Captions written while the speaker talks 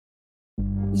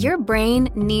Your brain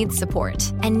needs support,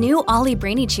 and new Ollie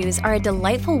Brainy Chews are a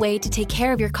delightful way to take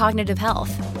care of your cognitive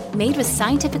health. Made with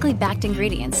scientifically backed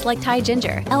ingredients like Thai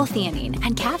ginger, L-theanine,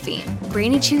 and caffeine,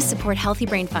 Brainy Chews support healthy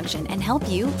brain function and help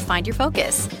you find your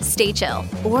focus, stay chill,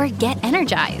 or get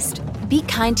energized. Be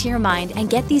kind to your mind and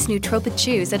get these nootropic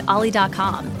chews at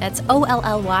ollie.com. That's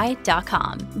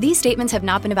OLLY.com. These statements have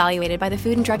not been evaluated by the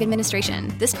Food and Drug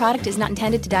Administration. This product is not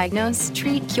intended to diagnose,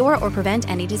 treat, cure, or prevent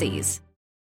any disease.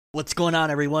 What's going on,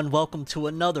 everyone? Welcome to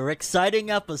another exciting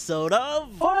episode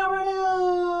of Forever News!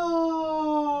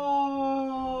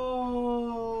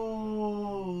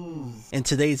 In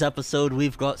today's episode,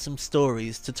 we've got some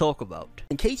stories to talk about.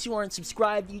 In case you aren't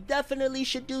subscribed, you definitely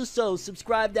should do so.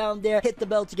 Subscribe down there, hit the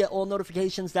bell to get all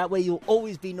notifications. That way you'll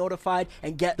always be notified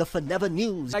and get the Forever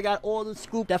News. I got all the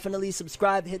scoop. Definitely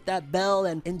subscribe, hit that bell,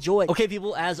 and enjoy. Okay,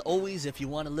 people, as always, if you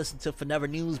want to listen to Forever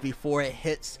News before it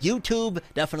hits YouTube,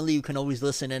 definitely you can always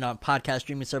listen in on podcast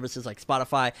streaming services like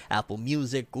Spotify, Apple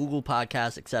Music, Google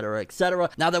Podcasts, etc., etc.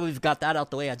 Now that we've got that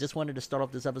out the way, I just wanted to start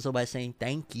off this episode by saying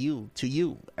thank you to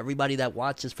you, everybody that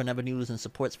watches Forever News and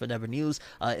supports Forever News.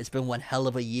 It's been one hell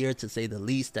of a year, to say the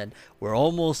least, and we're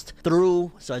almost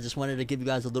through, so I just wanted to give you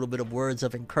guys a little bit of words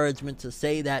of encouragement to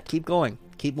say that keep going,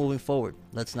 keep moving forward.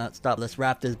 Let's not stop. Let's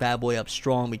wrap this bad boy up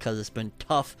strong, because it's been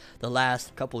tough the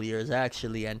last couple years,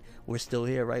 actually, and we're still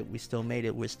here, right? We still made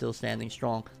it. We're still standing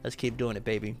strong. Let's keep doing it,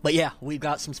 baby. But yeah, we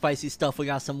got some spicy stuff. We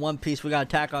got some One Piece. We got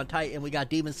Attack on Titan. We got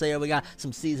Demon Slayer. We got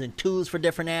some season 2s for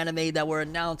different anime that were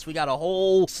announced. We got a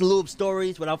whole slew of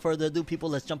stories. Without further ado, people,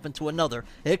 let's jump into another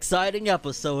exciting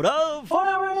episode of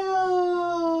Forever News!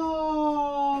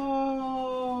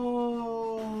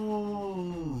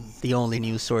 The only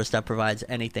news source that provides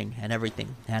anything and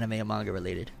everything anime and manga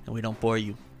related. And we don't bore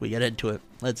you. We get into it.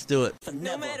 Let's do it.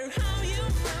 No matter how you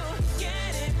move,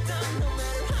 get it done. No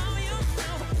matter how you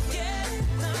move, get it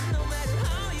done. No matter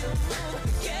how you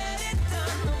move, get it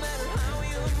done. No matter how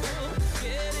you move,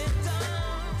 get it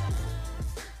done.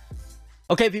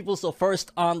 Okay, people, so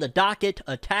first on the docket,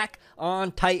 Attack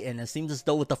on Titan. It seems as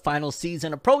though with the final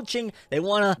season approaching, they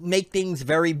want to make things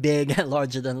very big and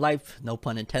larger than life, no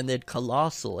pun intended,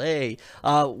 colossal, hey.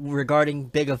 Regarding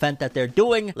big event that they're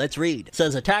doing, let's read. It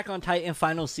says, Attack on Titan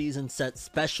final season set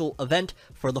special event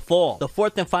for the fall. The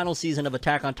fourth and final season of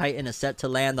Attack on Titan is set to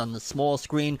land on the small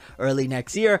screen early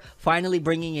next year, finally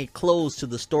bringing a close to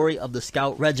the story of the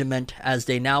Scout Regiment, as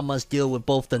they now must deal with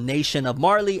both the nation of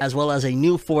Marley as well as a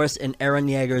new force in Eren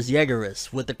Yeager's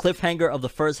Yeageris, with the cliffhanger of the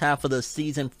first half of the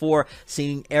season 4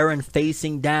 seeing Eren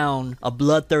facing down a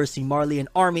bloodthirsty Marleyan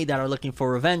army that are looking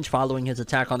for revenge following his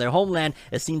attack on their homeland.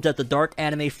 It seems that the Dark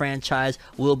Anime franchise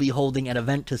will be holding an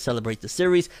event to celebrate the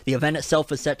series. The event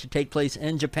itself is set to take place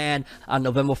in Japan on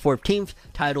November 14th,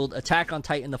 titled Attack on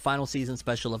Titan, the final season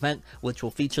special event, which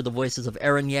will feature the voices of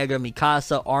Eren Yeager,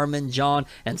 Mikasa, Armin, John,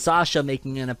 and Sasha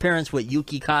making an appearance, with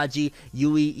Yuki Kaji,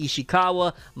 Yui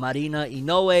Ishikawa, Marina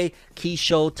Inoue,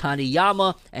 Kisho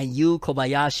Taniyama, and Yu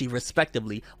Kobayashi,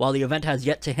 respectively. While the event has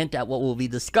yet to hint at what will be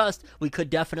discussed, we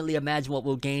could definitely imagine what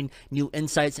will gain new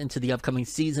insights into the upcoming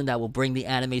season that will bring the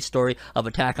anime story of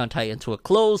Attack on Titan to a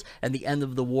close and the end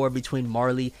of the war between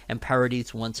Marley and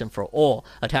Paradis once and for all.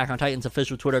 Attack on Titan's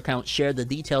official Twitter account shared the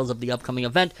details of the upcoming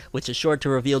event, which is sure to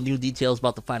reveal new details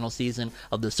about the final season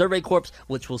of the Survey Corps,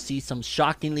 which will see some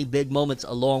shockingly big moments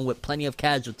along with plenty of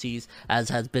casualties, as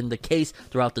has been the case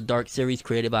throughout the Dark series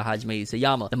created by Hajime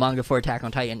Isayama. The manga for Attack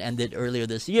on Titan ended earlier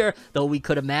this year, though we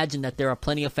could imagine that there are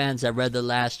plenty of fans that read the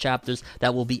last chapters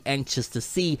that will be anxious to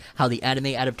see how the anime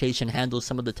adaptation handles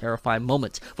some of the terrifying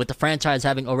moments. With the franchise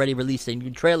having already released a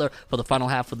new trailer for the final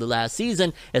half of the last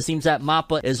season, it seems that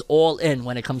MAPPA is all in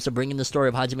when it comes to bringing the story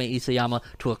of Hajime Isayama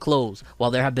to a close.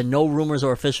 While there have been no rumors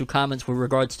or official comments with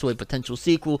regards to a potential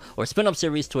sequel or spin-off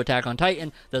series to Attack on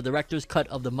Titan, the director's cut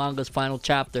of the manga's final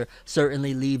chapter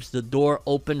certainly leaves the door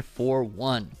open for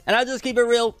one. And I just keep it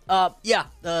real, the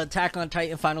Attack on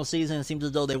Titan final season, it seems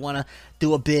as though they want to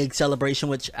do a big celebration,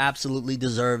 which absolutely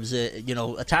deserves it. You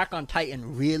know, Attack on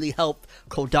Titan really helped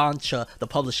Kodansha, the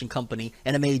publishing company,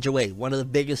 in a major way. One of the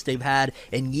biggest they've had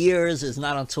in years. Is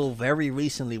not until very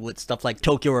recently with stuff like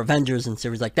Tokyo Revengers and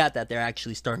series like that they're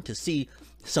actually starting to see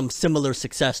some similar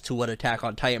success to what Attack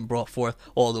on Titan brought forth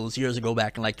all those years ago,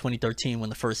 back in like 2013 when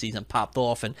the first season popped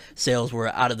off and sales were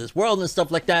out of this world and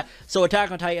stuff like that. So Attack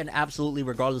on Titan, absolutely,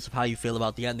 regardless of how you feel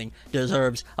about the ending,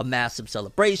 deserves a massive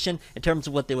celebration. In terms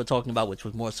of what they were talking about, which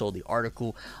was more so the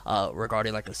article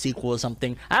regarding like a sequel or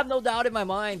something, I have no doubt in my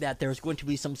mind that there's going to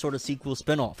be some sort of sequel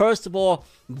spinoff. First of all,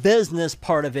 business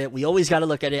part of it, we always got to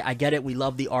look at it. I get it, we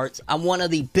love the arts. I'm one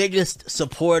of the biggest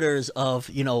supporters of,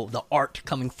 you know, the art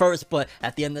coming first, but at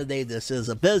at the end of the day, this is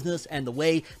a business, and the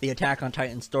way the Attack on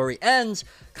Titan story ends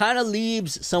kind of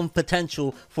leaves some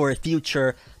potential for a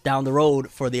future down the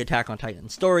road for the Attack on Titan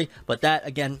story, but that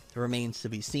again remains to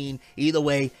be seen. Either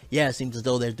way, yeah, it seems as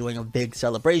though they're doing a big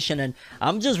celebration, and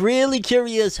I'm just really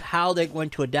curious how they're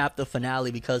going to adapt the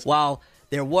finale, because while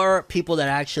there were people that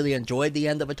actually enjoyed the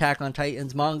end of Attack on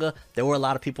Titan's manga, there were a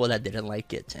lot of people that didn't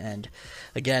like it. And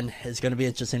again, it's going to be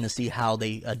interesting to see how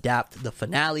they adapt the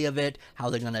finale of it, how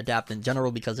they're going to adapt in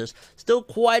general, because there's still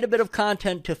quite a bit of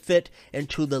content to fit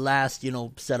into the last,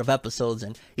 set of episodes.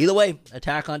 And either way,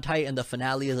 Attack on Titan, the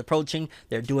finale is approaching.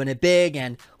 They're doing it big,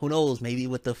 and who knows, maybe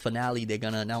with the finale, they're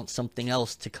going to announce something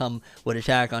else to come with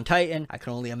Attack on Titan. I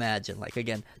can only imagine. Like,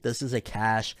 again, this is a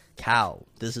cash cow.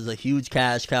 This is a huge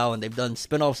cash cow, and they've done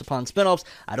spin-offs upon spin-offs.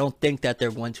 I don't think that they're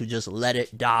going to just let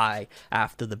it die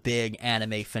after the big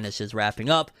anime finishes wrapping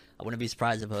up. I wouldn't be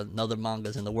surprised if another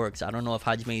manga's in the works. I don't know if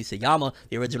Hajime Isayama,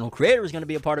 the original creator, is going to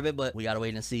be a part of it, but we gotta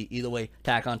wait and see. Either way,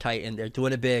 Attack on Titan, they're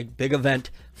doing it big event,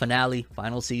 finale,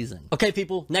 final season. Okay,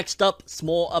 people, next up,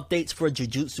 small updates for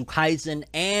Jujutsu Kaisen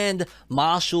and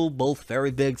Marshall, both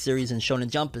very big series in Shonen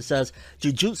Jump. It says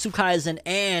Jujutsu Kaisen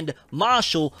and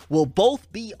Marshall will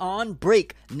both be on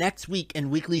break next week in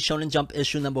Weekly Shonen Jump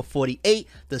issue number 48.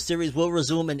 The series will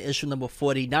resume in issue number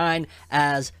 49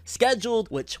 as scheduled,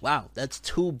 which, wow, that's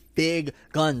two big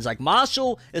guns. Like,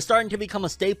 Marshall is starting to become a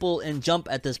staple in Jump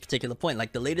at this particular point.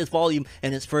 Like, the latest volume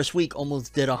in its first week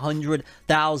almost did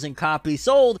 100,000 copies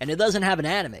sold, and it doesn't have an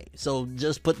anime. So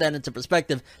just put that into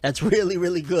perspective. That's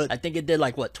really good. I think it did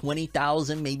like, what,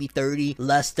 20,000, maybe 30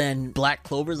 less than Black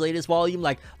Clover's latest volume.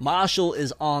 Like, Marshall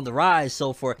is on the rise.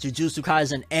 So for Jujutsu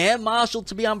Kaisen and Marshall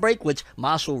to be on break, which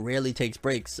Marshall rarely takes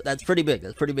breaks, that's pretty big.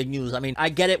 That's pretty big news. I mean, I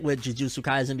get it with Jujutsu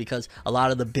Kaisen because a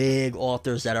lot of the big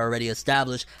authors that are already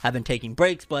established have been taking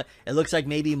breaks, but it looks like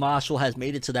maybe Marshall has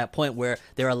made it to that point where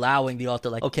they're allowing the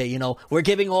author, like, okay, we're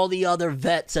giving all the other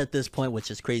vets at this point, which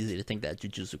is crazy to think that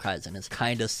Jujutsu Kaisen is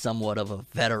kind of somewhat of a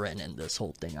veteran in this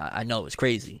whole thing. I know it's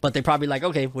crazy, but they probably like,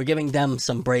 okay, we're giving them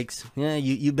some breaks. Yeah,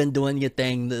 you've been doing your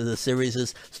thing. The series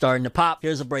is starting to pop.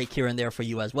 Here's a break here and there for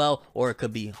you as well, or it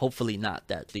could be, hopefully not,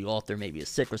 that the author maybe is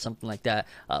sick or something like that,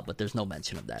 but there's no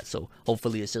mention of that. So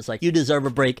hopefully it's just like, you deserve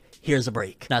a break, here's a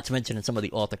break. Not to mention in some of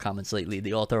the author comments lately,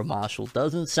 the author of Marshall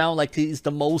doesn't sound like he's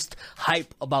the most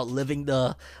hype about living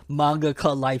the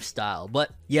mangaka lifestyle,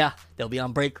 but yeah, they'll be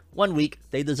on break 1 week.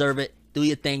 They deserve it. Do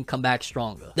your thing, come back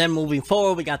stronger. Then moving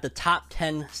forward, we got the top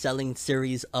 10 selling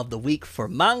series of the week for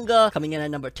manga. Coming in at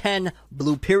number 10,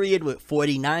 Blue Period with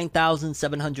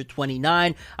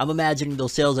 49,729. I'm imagining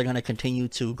those sales are going to continue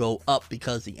to go up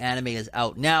because the anime is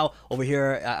out now. Over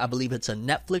here, I believe it's a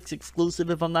Netflix exclusive,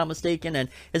 if I'm not mistaken, and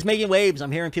it's making waves.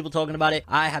 I'm hearing people talking about it.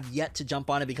 I have yet to jump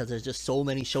on it because there's just so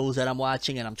many shows that I'm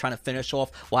watching, and I'm trying to finish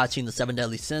off watching the Seven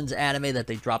Deadly Sins anime that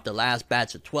they dropped the last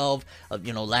batch of 12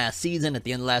 last season, at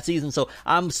the end of last season. So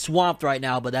I'm swamped right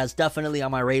now, but that's definitely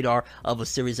on my radar of a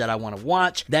series that I want to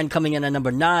watch. Then coming in at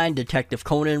number 9, Detective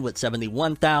Conan with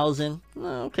 71,000.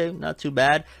 Okay, not too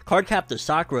bad. Cardcaptor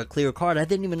Sakura, Clear Card. I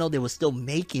didn't even know they were still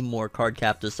making more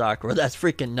Cardcaptor Sakura. That's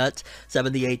freaking nuts.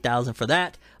 78,000 for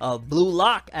that. Blue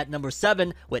Lock at number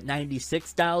 7 with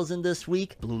 96,000 this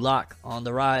week. Blue Lock on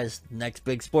the rise. Next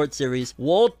big sports series.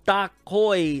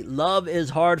 Wotakoi, Love is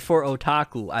Hard for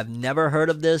Otaku. I've never heard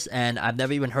of this, and I've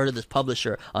never even heard of this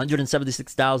publisher.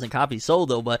 176,000 copies sold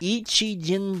though, but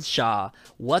Ichijinsha,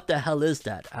 what the hell is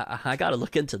that? I gotta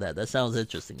look into that. That sounds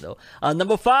interesting though.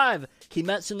 Number 5,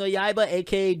 Kimetsu no Yaiba,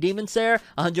 aka Demon Slayer,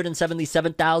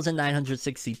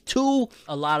 177,962.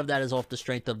 A lot of that is off the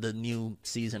strength of the new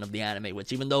season of the anime,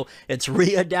 which even though it's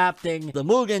readapting the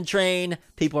Mugen Train,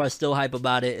 people are still hype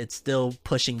about it. It's still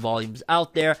pushing volumes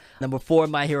out there. Number 4,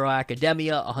 My Hero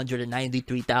Academia,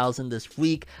 193,000 this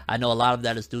week. I know a lot of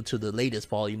that is due to the latest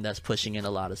volume that's pushing in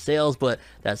a lot of sales, but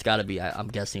that's got to be, I'm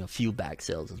guessing, a few back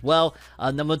sales as well.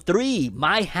 Number 3,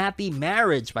 My Happy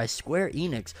Marriage by Square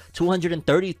Enix,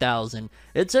 230,000.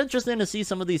 It's interesting to see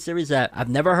some of these series that I've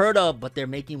never heard of, but they're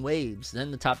making waves.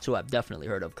 Then the top 2 I've definitely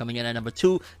heard of. Coming in at number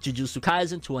 2, Jujutsu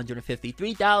Kaisen,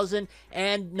 253,000,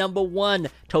 and number 1,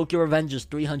 Tokyo Revengers,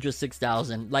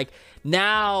 306,000. Like,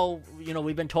 now,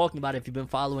 we've been talking about it, if you've been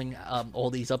following all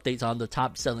these updates on the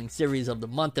top selling series of the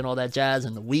month and all that jazz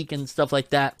and the week and stuff like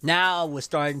that. Now we're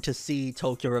starting to see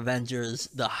Tokyo Revengers,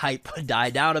 the hype die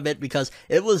down a bit, because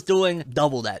it was doing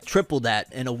double that, triple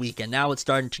that in a week, and now it's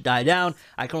starting to die down.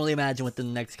 I can only imagine imagine within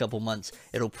the next couple months,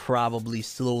 it'll probably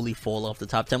slowly fall off the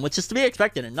top 10, which is to be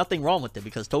expected, and nothing wrong with it,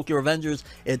 because Tokyo Revengers,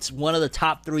 it's one of the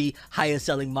top 3 highest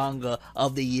selling manga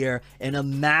of the year in a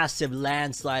massive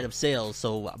landslide of sales.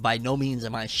 So by no means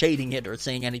am I shading it or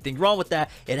saying anything wrong with that.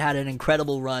 It had an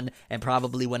incredible run, and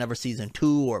probably whenever season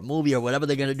 2 or movie or whatever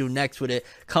they're gonna do next with it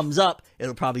comes up,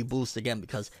 it'll probably boost again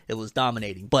because it was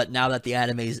dominating. But now that the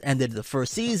anime's ended the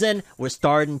first season, we're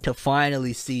starting to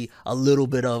finally see a little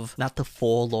bit of, not to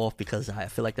fall off because I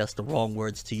feel like that's the wrong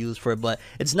words to use for it, but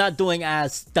it's not doing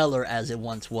as stellar as it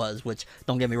once was, which,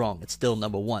 don't get me wrong, it's still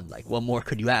number 1. Like, what more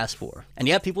could you ask for? And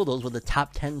yeah, people, those were the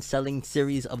top 10 selling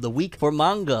series of the week for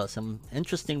manga. Some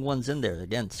interesting ones in there.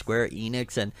 Again, Square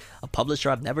Enix and a publisher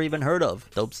I've never even heard of.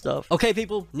 Dope stuff. Okay,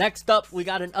 people, next up, we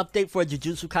got an update for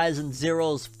Jujutsu Kaisen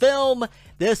Zero's film.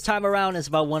 This time around, it's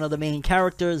about one of the main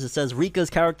characters. It says Rika's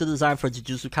character design for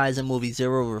Jujutsu Kaisen Movie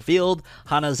Zero revealed.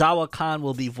 Hanazawa Kan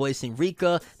will be voicing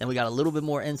Rika. Then we got a little bit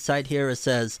more insight here. It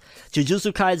says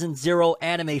Jujutsu Kaisen Zero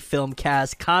anime film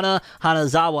cast Kana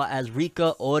Hanazawa as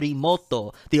Rika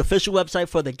Orimoto. The official website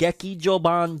for the Geki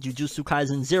Joban Jujutsu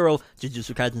Kaisen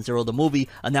Zero the movie,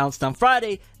 announced on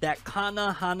Friday that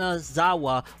Kana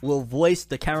Hanazawa will voice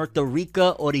the character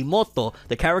Rika Orimoto.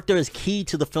 The character is key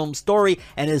to the film's story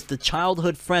and is the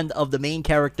childhood friend of the main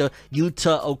character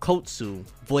Yuta Okotsu,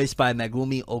 voiced by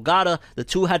Megumi Ogata. The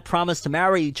two had promised to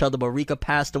marry each other, but Rika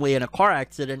passed away in a car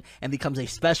accident and becomes a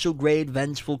special grade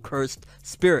vengeful cursed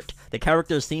spirit. The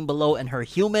character is seen below in her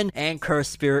human and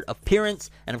cursed spirit appearance,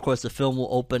 and of course the film will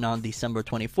open on December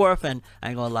 24th, and I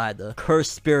ain't gonna lie, the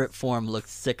cursed spirit form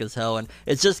looks sick as hell, and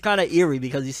it's just kind of eerie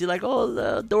because you see like, oh,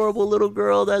 the adorable little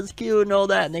girl, that's cute and all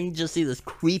that, and then you just see this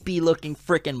creepy looking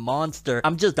freaking monster.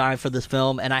 I'm just dying for this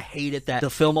film, and I hate it that the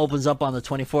film opens up on the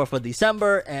 24th of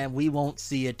December and we won't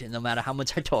see it, no matter how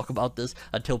much I talk about this,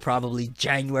 until probably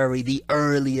January the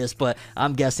earliest, but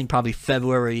I'm guessing probably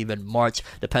February, even March,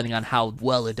 depending on how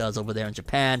well it does over there in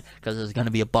Japan, because there's going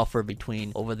to be a buffer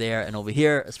between over there and over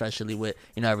here, especially with,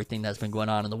 you know, everything that's been going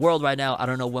on in the world right now. I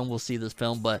don't know when we'll see this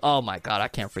film, but oh my god, I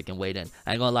can't freaking wait. In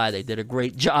I ain't gonna lie, they did a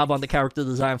great job on the character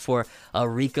design for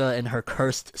Rika in her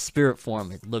cursed spirit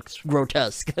form. It looks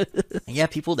grotesque. And yeah,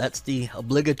 people, that's the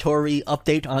obligatory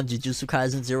update on Jujutsu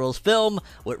Kaisen Zero's film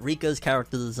with Rika's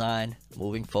character design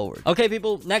moving forward. Okay,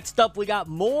 people, next up we got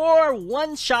more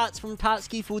one-shots from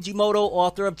Tatsuki Fujimoto,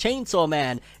 author of Chainsaw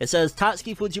Man. It says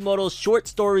Tatsuki Fujimoto's short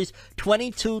stories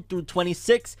 22 through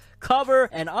 26 cover,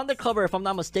 and on the cover, if I'm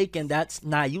not mistaken, that's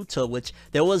Nayuta, which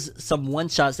there was some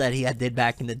one-shots that he had did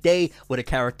back in the day with a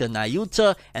character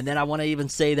Nayuta, and then I want to even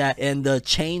say that in the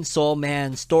Chainsaw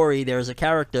Man story, there's a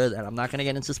character that I'm not going to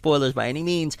get into spoilers by any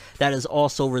means that is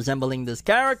also resembling this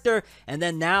character, and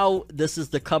then now this is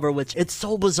the cover, which it's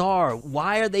so bizarre.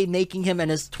 Why are they making him,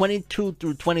 and it's 22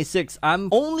 through 26? I'm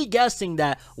only guessing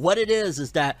that what it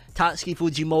is that Tatsuki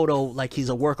Fujimoto, like, he's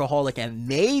a workaholic, and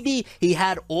maybe he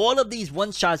had all of these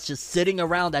one-shots just sitting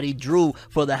around that he drew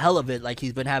for the hell of it, like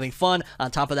he's been having fun.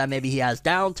 On top of that, maybe he has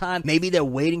downtime. Maybe they're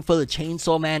waiting for the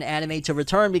Chainsaw Man anime to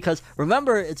return, because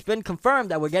remember, it's been confirmed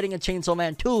that we're getting a Chainsaw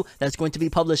Man 2 that's going to be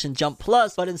published in Jump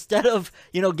Plus, but instead of,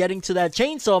 you know, getting to that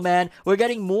Chainsaw Man, we're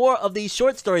getting more of these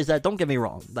short stories that, don't get me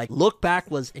wrong, like Look Back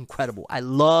was incredible. I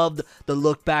loved the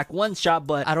Look Back one shot,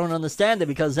 but I don't understand it,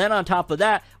 because then on top of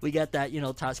that, we get that, you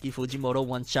know, Tatsuki Fujimoto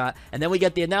one shot, and then we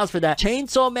get the announcement that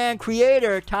Chainsaw Man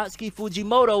creator Tatsuki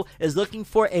Fujimoto is looking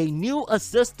for a new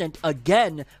assistant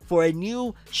again for a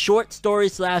new short story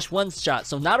 / one shot.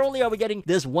 So not only are we getting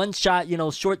this one shot, you know,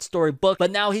 short story book,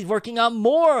 but now he's working on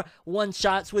more one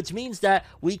shots, which means that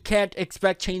we can't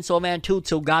expect Chainsaw Man 2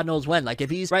 till God knows when. Like,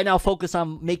 if he's right now focused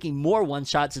on making more one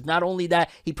shots, it's not only that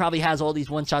he probably has all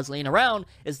these one shots laying around,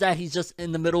 is that he's just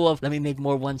in the middle of, let me make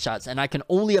more one shots. And I can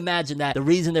only imagine that the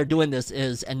reason they're doing this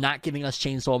is, and not giving us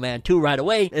Chainsaw Man 2 right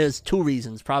away, is 2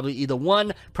 reasons. Probably either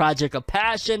one, project of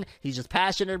passion, he's just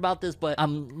passionate about this, but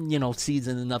I'm, you know,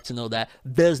 seasoned enough to know that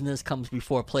business comes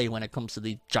before play when it comes to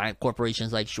the giant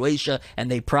corporations like Shueisha, and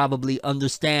they probably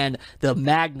understand the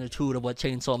magnitude of what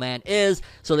Chainsaw Man is,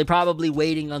 so they're probably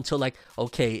waiting until, like,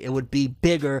 okay, it would be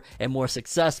bigger and more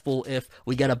successful if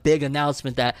we get a big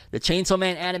announcement that the Chainsaw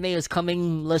Man anime is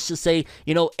coming, let's just say,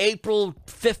 you know, April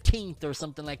 15th or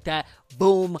something like that.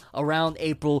 Boom, around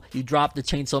April, you drop the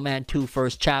Chainsaw Man 2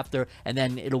 first chapter, and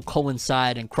then it'll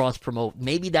coincide and cross-promote.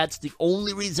 Maybe that's the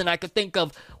only reason I could think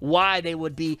of why they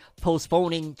would be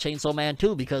postponing Chainsaw Man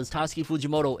 2, because Tatsuki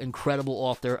Fujimoto, incredible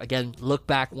author. Again, Look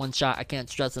Back one shot, I can't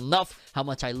stress enough how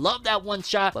much I love that one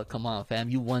shot, but come on, fam,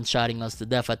 you one-shotting us to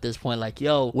death at this point. Like,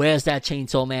 yo, where's that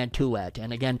Chainsaw Man 2 at?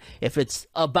 And again, if it's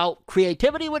about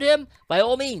creativity with him, by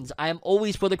all means, I am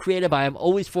always for the creative, I am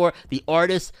always for the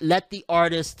artist. Let the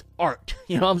artist art.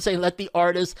 You know what I'm saying? Let the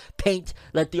artist paint,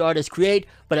 let the artist create.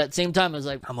 But at the same time, it's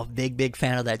like, I'm a big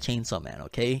fan of that Chainsaw Man,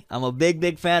 okay? I'm a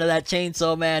big fan of that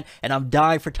Chainsaw Man, and I'm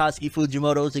dying for Tatsuki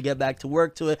Fujimoto to get back to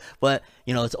work to it. But,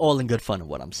 you know, it's all in good fun of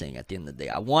what I'm saying at the end of the day.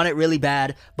 I want it really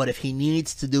bad, but if he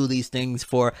needs to do these things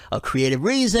for a creative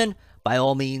reason, by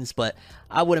all means. But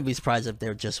I wouldn't be surprised if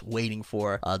they're just waiting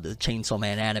for the Chainsaw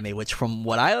Man anime, which from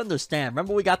what I understand,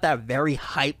 remember we got that very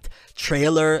hyped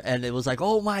trailer and it was like,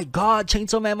 oh my god,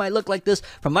 Chainsaw Man might look like this.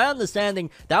 From my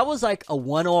understanding, that was like a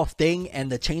one-off thing and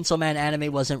the Chainsaw Man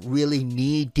anime wasn't really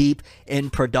knee-deep in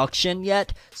production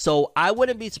yet. So I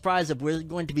wouldn't be surprised if we're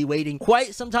going to be waiting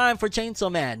quite some time for Chainsaw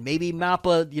Man. Maybe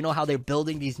MAPPA, you know how they're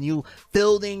building these new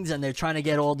buildings and they're trying to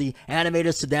get all the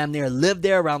animators to damn near live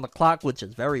there around the clock, which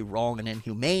is very wrong and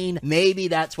inhumane. Maybe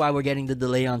that's why we're getting the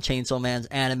delay on Chainsaw Man's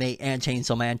anime and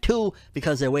Chainsaw Man 2,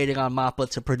 because they're waiting on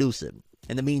MAPPA to produce it.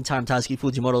 In the meantime, Tatsuki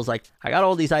Fujimoto's like, I got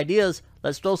all these ideas,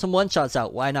 let's throw some one-shots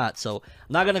out, why not? So,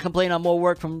 I'm not gonna complain on more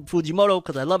work from Fujimoto,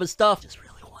 because I love his stuff, just really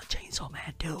want Chainsaw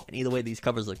Man 2. And either way, these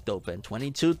covers look dope, and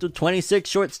 22 to 26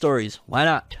 short stories, why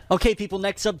not? Okay, people,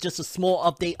 next up, just a small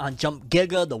update on Jump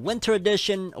Giga, the winter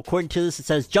edition. According to this, it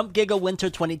says Jump Giga Winter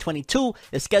 2022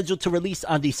 is scheduled to release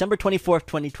on December 24th,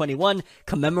 2021,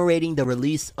 commemorating the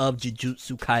release of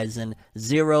Jujutsu Kaisen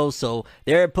 0. So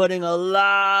they're putting a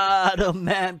lot of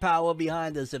manpower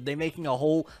behind this. If they're making a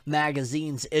whole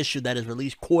magazine's issue that is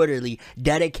released quarterly,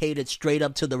 dedicated straight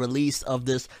up to the release of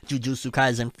this Jujutsu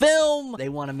Kaisen film, they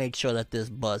want to make sure that this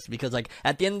busts. Because, like,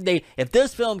 at the end of the day, if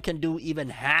this film can do even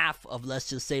half of, let's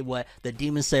just say, what the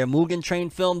Demon Slayer Mugen Train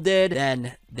film did,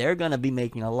 then they're gonna be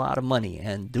making a lot of money.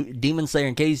 And Demon Slayer,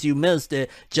 in case you missed it,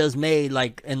 just made,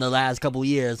 like, in the last couple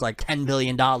years, like $10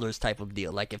 billion type of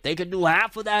deal. Like, if they could do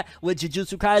half of that with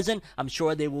Jujutsu Kaisen, I'm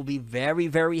sure they will be very,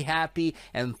 very happy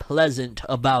and pleasant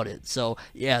about it. So,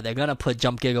 yeah, they're gonna put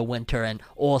Jump Giga Winter and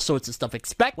all sorts of stuff.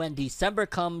 Expect when December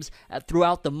comes,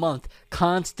 throughout the month,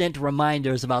 constant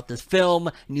reminders about this film,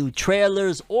 new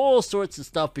trailers, all sorts of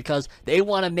stuff, because they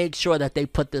want to make sure that they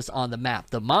put this on the map.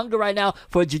 The manga right now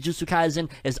for Jujutsu Kaisen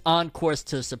is on course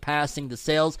to surpassing the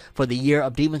sales for the year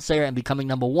of Demon Slayer and becoming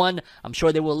 #1. I'm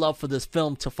sure they will love for this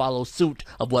film to follow suit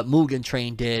of what Mugen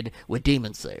Train did with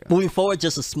Demon Slayer. Moving forward,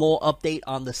 just a small update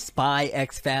on the Spy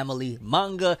X Family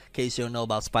manga. In case you don't know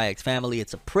about Spy X Family,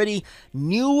 it's a pretty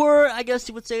newer, I guess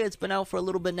you would say. It's been out for a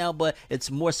little bit now, but it's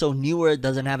more so newer. It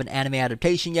doesn't have an anime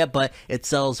adaptation yet, but it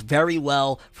sells very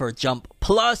well for Jump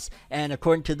Plus. And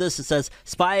according to this, it says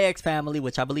Spy X Family,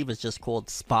 which I believe is just called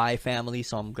Spy Family,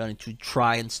 so I'm going to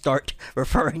try and start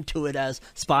referring to it as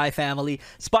Spy Family.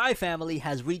 Spy Family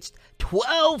has reached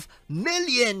 12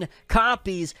 million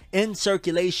copies in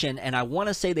circulation, and I want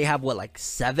to say they have, what, like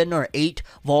 7 or 8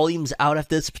 volumes out at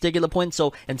this particular point.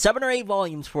 So in 7 or 8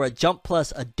 volumes for a Jump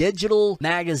Plus, a digital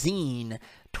magazine,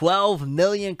 12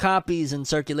 million copies in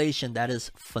circulation. That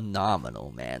is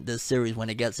phenomenal, man. This series, when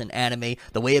it gets an anime,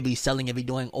 the way it'd be selling, it'd be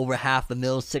doing over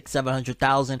 500,000,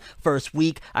 600,000-700,000 first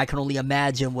week. I can only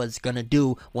imagine what it's gonna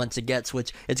do once it gets,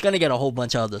 which it's gonna get a whole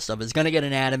bunch of other stuff. It's gonna get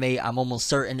an anime. I'm almost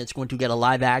certain it's going to get a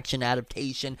live action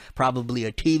adaptation, probably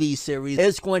a TV series.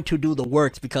 It's going to do the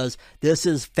works, because this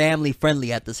is family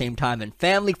friendly at the same time. And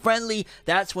family friendly,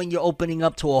 that's when you're opening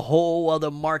up to a whole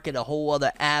other market, a whole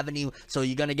other avenue. So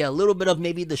you're gonna get a little bit of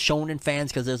maybe the shonen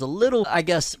fans, because there's a little, I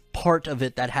guess, part of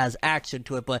it that has action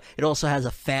to it, but it also has a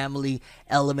family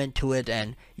element to it.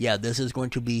 And yeah, this is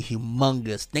going to be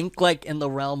humongous. Think like in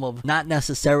the realm of not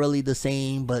necessarily the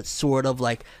same, but sort of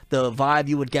like the vibe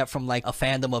you would get from like a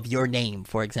fandom of Your Name,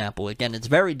 for example. Again, it's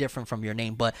very different from Your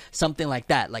Name, but something like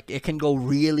that. Like, it can go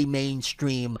really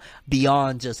mainstream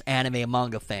beyond just anime and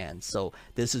manga fans. So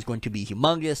this is going to be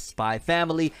humongous. Spy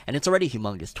Family, and it's already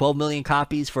humongous. 12 million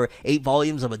copies for 8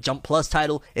 volumes of a Jump Plus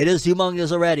title. It is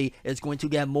humongous already. It's going to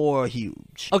get more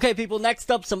huge. Okay, people,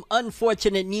 next up, some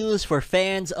unfortunate news for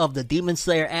fans of the Demon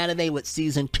Slayer anime, with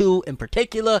season 2 in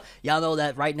particular. Y'all know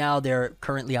that right now they're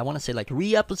currently, I want to say, like 2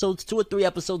 or 3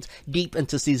 episodes deep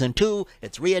into season 2.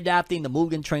 It's readapting the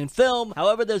Mugen Train film.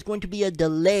 However, there's going to be a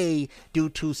delay due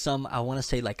to some, I want to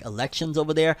say, like elections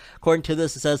over there. According to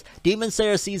this, it says Demon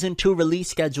Slayer season 2 release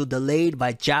schedule delayed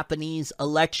by Japanese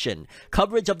election.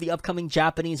 Coverage of the upcoming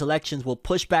Japanese elections will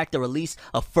push back the release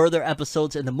of further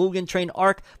episodes in the Mugen Train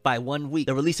arc by 1 week.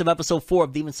 The release of episode 4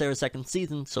 of Demon Slayer's second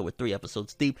season, so we're 3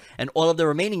 episodes deep, and all of the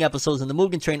remaining episodes in the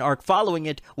Mugen Train arc following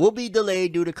it will be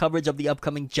delayed due to coverage of the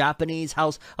upcoming Japanese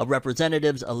House of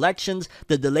Representatives elections.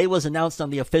 The delay was announced on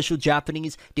the official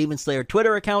Japanese Demon Slayer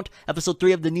Twitter account. Episode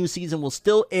 3 of the new season will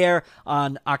still air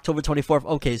on October 24th.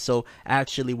 Okay, so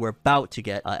actually we're about to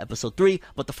get episode 3,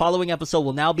 but the following episode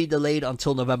will now be delayed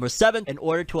until November 7th in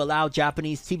order to allow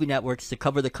Japanese TV networks to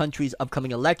cover the country's upcoming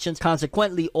upcoming elections.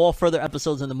 Consequently, all further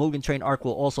episodes in the Mugen Train arc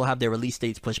will also have their release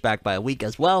dates pushed back by a week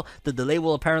as well. The delay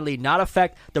will apparently not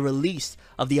affect the release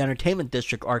of the Entertainment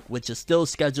District arc, which is still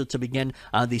scheduled to begin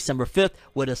on December 5th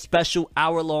with a special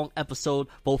hour-long episode.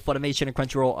 Both Funimation and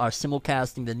Crunchyroll are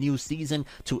simulcasting the new season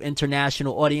to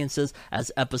international audiences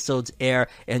as episodes air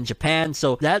in Japan.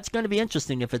 So that's going to be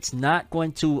interesting. If it's not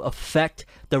going to affect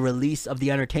the release of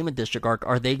the Entertainment District arc,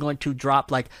 are they going to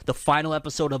drop like the final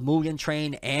episode of Mugen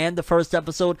Train and the first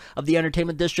episode of the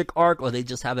Entertainment District arc, or they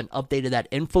just haven't updated that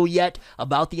info yet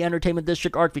about the Entertainment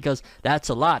District arc? Because that's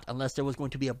a lot, unless there was going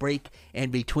to be a break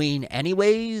in between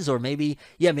anyways, or maybe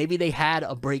they had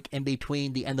a break in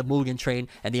between the end of Mugen Train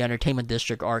and the Entertainment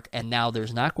District arc, and now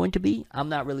there's not going to be. I'm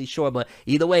not really sure, but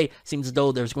either way, seems as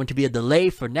though there's going to be a delay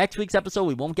for next week's episode.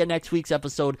 We won't get next week's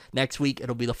episode next week.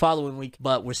 It'll be the following week,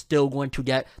 but we're still going to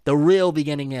get the real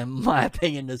beginning, in my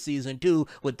opinion, to season 2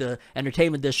 with the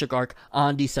Entertainment District arc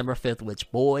on December 5th,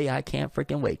 which, boy, I can't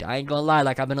freaking wait. I ain't gonna lie,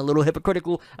 like, I've been a little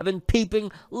hypocritical. I've been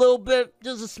peeping a little bit,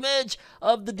 just a smidge,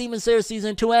 of the Demon Slayer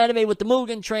season 2 anime with the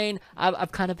Mugen Train.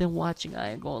 I've kind of been watching,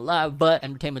 I ain't gonna lie, but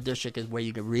Entertainment District is where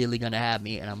you're really gonna have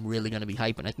me, and I'm really gonna be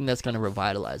hyping. I think that's gonna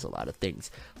revitalize a lot of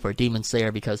things for Demon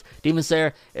Slayer, because Demon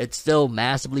Slayer, it's still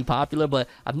massively popular, but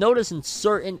I've noticed in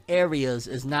certain areas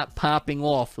is not popping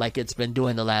off like it's been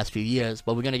doing the last few years,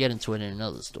 but we're gonna get into it in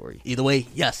another story. Either way,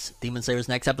 yes, Demon Slayer's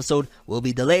next episode will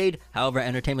be delayed. However,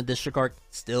 Entertainment District arc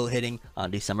still hitting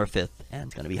on December 5th, and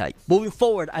it's gonna be hype. Moving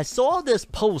forward, I saw this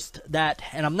post that,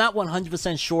 and I'm not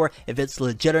 100% sure if it's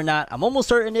legit or not. I'm almost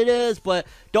certain it is, but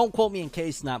don't quote me in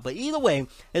case not. But either way,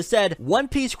 it said One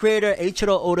Piece creator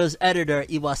Eiichiro Oda's editor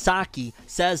Iwasaki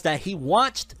says that he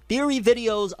watched theory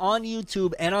videos on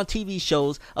YouTube and on TV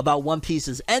shows about One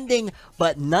Piece's ending,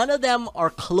 but none of them are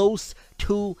close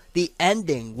to the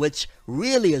ending, which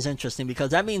really is interesting,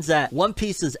 because that means that One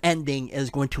Piece's ending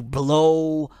is going to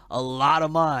blow a lot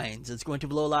of minds. It's going to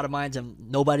blow a lot of minds,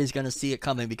 and nobody's going to see it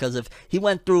coming, because if he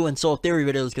went through and saw theory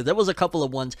videos, because there was a couple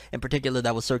of ones in particular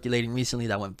that was circulating recently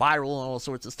that went viral and all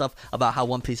sorts of stuff about how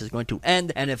One Piece is going to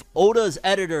end, and if Oda's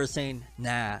editor is saying,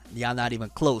 nah, y'all not even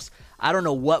close, I don't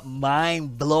know what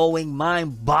mind-blowing,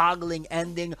 mind-boggling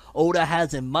ending Oda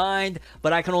has in mind,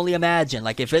 but I can only imagine.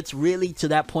 Like, if it's really to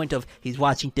that point of he's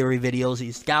watching theory videos,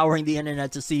 he's scouring the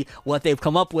internet to see what they've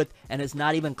come up with, and it's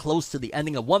not even close to the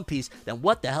ending of One Piece, then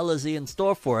what the hell is he in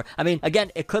store for? I mean,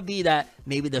 again, it could be that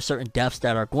maybe there's certain deaths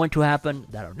that are going to happen,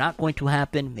 that are not going to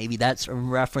happen. Maybe that's in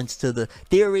reference to the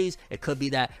theories. It could be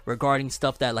that regarding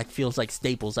stuff that, like, feels like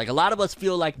staples. Like, a lot of us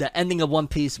feel like the ending of One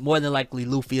Piece, more than likely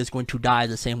Luffy is going to die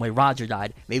the same way Roger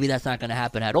died. Maybe that's not going to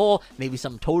happen at all. Maybe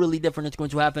something totally different is going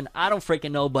to happen. I don't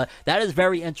freaking know, but that is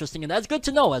very interesting, and that's good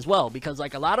to know as well, because,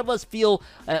 like, a lot of us feel,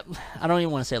 I don't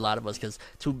even want to say a lot of us, because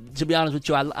to be honest with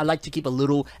you, I like to keep a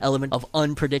little element of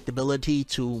unpredictability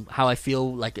to how I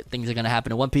feel like things are going to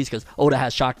happen in One Piece, because Oda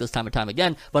has shocked us time and time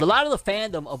again, but a lot of the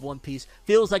fandom of One Piece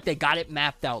feels like they got it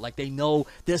mapped out, like they know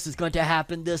this is going to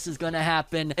happen, this is going to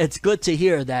happen. It's good to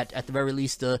hear that at the very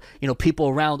least, people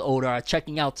around Oda are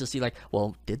checking out to see, like,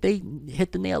 well, did they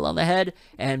hit the nail on the head?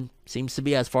 And seems to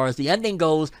be, as far as the ending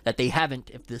goes, that they haven't,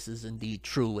 if this is indeed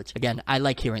true, which, again, I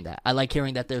like hearing that. I like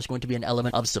hearing that there's going to be an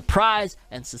element of surprise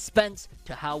and suspense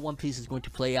to how One Piece is going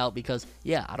to play out, because,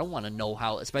 yeah, I don't want to know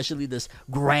how, especially this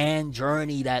grand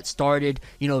journey that started,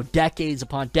 decades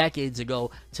upon decades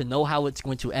ago, to know how it's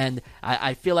going to end.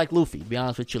 I feel like Luffy, to be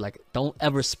honest with you, like, don't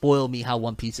ever spoil me how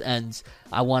One Piece ends.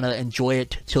 I want to enjoy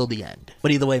it till the end.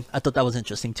 But either way, I thought that was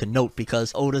interesting to note,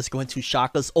 because Oda's going to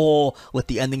shock us all with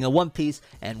the ending of One Piece,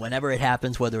 and whenever it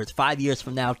happens, whether it's 5 years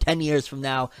from now, 10 years from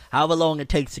now, however long it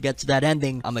takes to get to that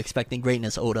ending, I'm expecting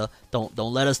greatness, Oda. Don't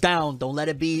let us down. Don't let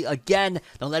it be, again,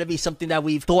 don't let it be something that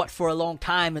we've thought for a long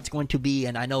time it's going to be.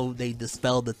 And I know they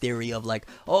dispelled the theory of, like,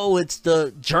 oh, it's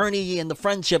the journey and the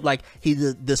friendship. Like, he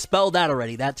dispelled that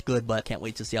already. That's good, but can't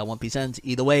wait to see how One Piece ends.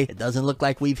 Either way, it doesn't look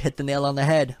like we've hit the nail on the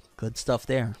head. Good stuff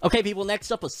there. Okay, people,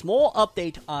 next up, a small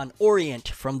update on Orient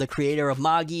from the creator of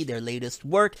Magi, their latest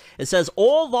work. It says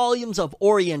all volumes of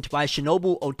Orient by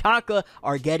Shinobu Otaka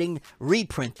are getting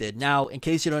reprinted. Now, in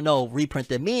case you don't know,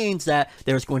 reprinted means that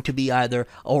there's going to be either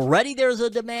already there's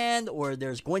a demand, or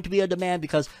there's going to be a demand,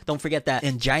 because don't forget that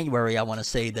in January, I want to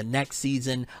say, the next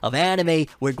season of anime,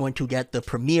 we're going to get the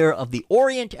premiere of the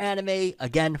Orient anime,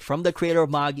 again, from the creator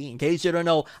of Magi. In case you don't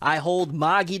know, I hold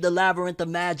Magi the Labyrinth of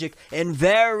Magic in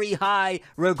very high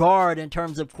regard in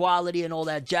terms of quality and all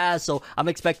that jazz, so I'm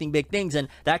expecting big things, and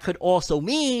that could also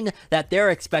mean that they're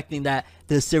expecting that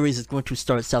this series is going to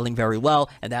start selling very well,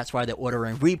 and that's why they're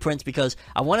ordering reprints, because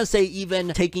I want to say even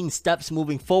taking steps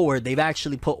moving forward, they've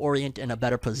actually put Orient in a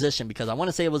better position, because I want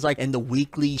to say it was like in the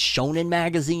weekly Shonen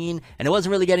magazine, and it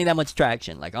wasn't really getting that much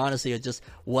traction. Like, honestly, it just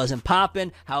wasn't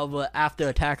popping. However, after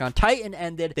Attack on Titan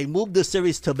ended, they moved the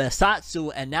series to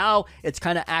Besatsu, and now it's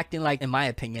kind of acting like, in my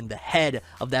opinion, the head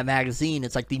of that magazine.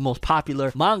 It's like the most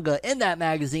popular manga in that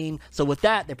magazine. So with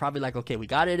that, they're probably like, okay, we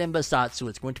got it in Besatsu,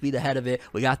 it's going to be the head of it,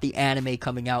 we got the anime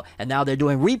coming out, and now they're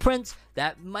doing reprints.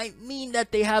 That might mean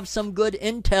that they have some good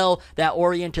intel that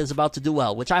Orient is about to do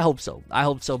well, which I hope so. I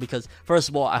hope so, because first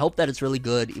of all, I hope that it's really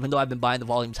good. Even though I've been buying the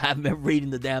volumes, I haven't been reading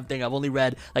the damn thing. I've only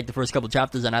read like the first couple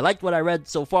chapters, and I liked what I read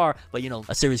so far, but you know,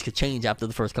 a series could change after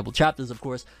the first couple chapters, of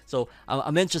course. So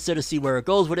I'm interested to see where it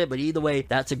goes with it, but either way,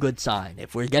 that's a good sign.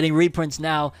 If we're getting reprints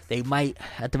now, they might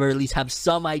at the very least have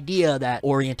some idea that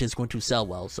Orient is going to sell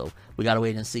well. So we gotta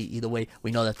wait and see. Either way,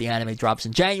 we know that the anime drops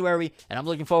in January, and I'm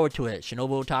looking forward to it.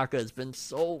 Shinobu Otaka has been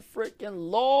so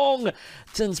freaking long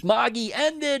since Magi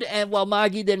ended, and while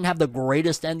Magi didn't have the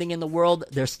greatest ending in the world,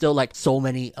 there's still like so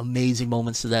many amazing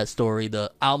moments to that story.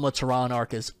 The Alma Tehran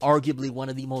arc is arguably one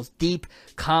of the most deep,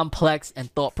 complex,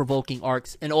 and thought-provoking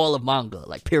arcs in all of manga,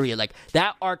 like period. Like,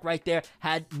 that arc right there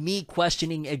had me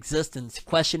questioning existence,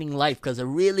 questioning life, because it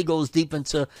really goes deep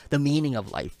into the meaning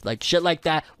of life. Like, shit like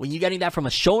that, when you're getting that from a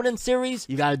shonen series,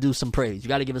 you gotta do some praise. You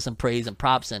gotta give it some praise and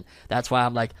props, and that's why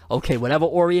I'm like, okay, whatever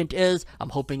Orient is, I'm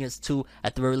hoping it's to,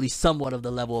 at the very least, somewhat of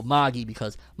the level of Magi,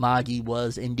 because Magi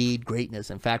was indeed greatness.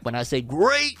 In fact, when I say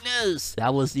greatness,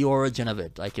 that was the origin of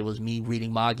it. Like, it was me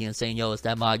reading Magi and saying, yo, it's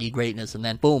that Magi greatness, and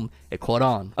then boom, it caught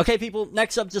on. Okay, people,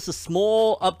 next up, just a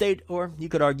small update, or you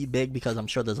could argue big, because I'm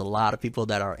sure there's a lot of people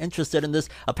that are interested in this.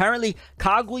 Apparently,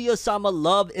 Kaguya-sama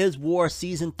Love is War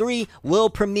Season 3 will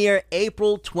premiere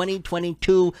April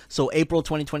 2022. So April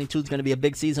 2022 is going to be a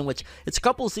big season, which it's a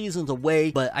couple seasons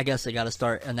away, but I guess they got to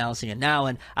start announcing it now.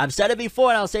 And I've said it before,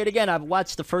 and I'll say it again. I've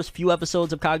watched the first few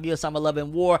episodes of Kaguya-sama Love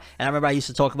and War, and I remember I used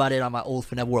to talk about it on my old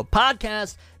Finette World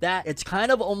podcast, that it's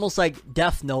kind of almost like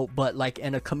Death Note, but like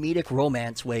in a comedic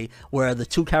romance way, where the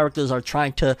two characters are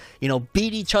trying to, you know,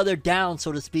 beat each other down,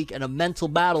 so to speak, in a mental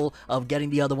battle of getting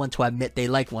the other one to admit they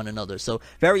like one another. So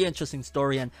very interesting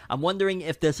story, and I'm wondering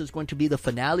if this is going to be the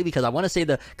finale, because I want to say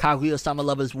the Kaguya-sama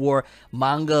Love is War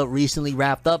manga recently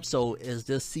wrapped up. So is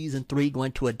this season 3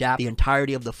 going to adapt the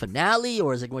entirety of the finale,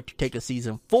 or is it going to take a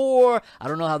season 4? I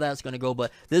don't know how that's going to go,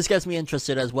 but this gets me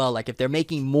interested as well. Like, if they're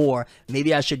making more,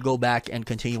 maybe I should go back and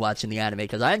continue watching the anime,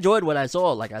 because I enjoyed what I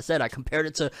saw. Like I said, I compared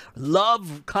it to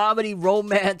love, comedy,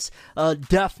 romance,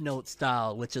 Death Note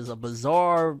style, which is a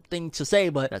bizarre thing to say,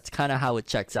 but that's kind of how it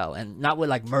checks out. And not with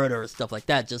like murder or stuff like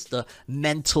that, just the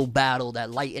mental battle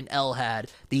that Light and L had.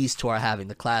 These two are having,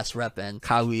 the class rep and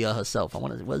Kaguya herself.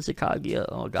 What is it, Kaguya?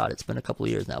 Oh god, it's been a couple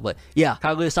of years now, but yeah,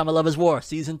 Kaguya-sama Love is War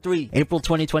Season 3, April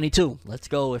 2022. Let's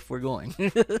go if we're going.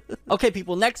 Okay,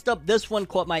 people, next up, this one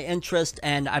caught my interest,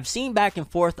 and I've seen back and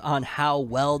forth on how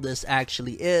well this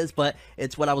actually is, but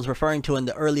it's what I was referring to in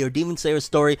the earlier Demon Slayer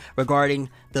story regarding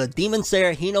the Demon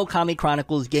Slayer Hinokami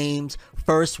Chronicles games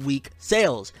first week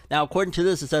sales. Now, according to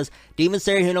this, it says Demon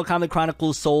Slayer Hinokami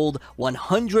Chronicles sold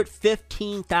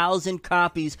 115,000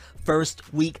 copies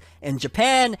first week in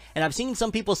Japan, and I've seen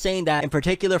some people saying that in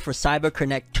particular for Cyber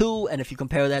Connect 2, and if you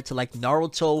compare that to like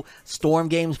Naruto Storm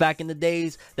games back in the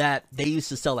days, that they used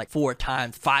to sell like 4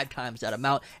 times, 5 times that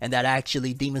amount, and that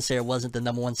actually Demon Slayer wasn't the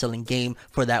 #1 selling game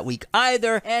for that week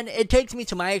either. And it takes me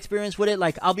to my experience with it.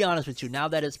 Like, I'll be honest with you, now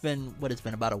that it's been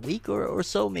about a week or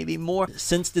so, maybe more,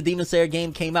 since the Demon Slayer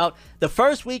game came out, the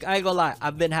first week, I ain't gonna lie,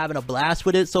 I've been having a blast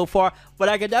with it so far, but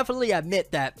I can definitely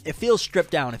admit that it feels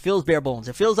stripped down, it feels bare bones,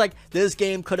 it feels like this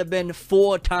game could have been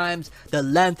 4 times the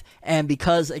length. And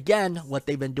because, again, what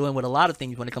they've been doing with a lot of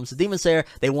things when it comes to Demon Slayer,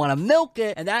 they want to milk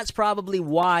it, and that's probably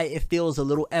why it feels a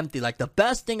little empty. Like, the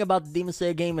best thing about the Demon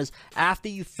Slayer game is after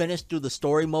you finish through the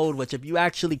story mode, which if you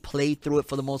actually played through it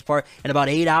for the most part in about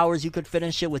 8 hours, you could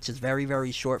finish it, which is very,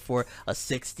 very short for a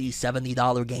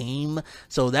 $60-$70 game.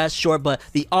 So that's short, but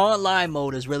the online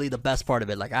mode is really the best part of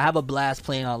it. Like, I have a blast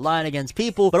playing online against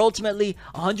people, but ultimately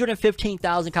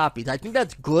 115,000 copies, I think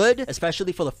that's good,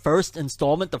 especially for the first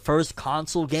installment, the first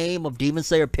console game of Demon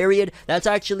Slayer period. That's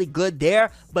actually good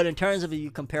there, but in terms of, if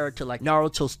you compare it to like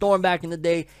Naruto Storm back in the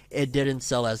day, it didn't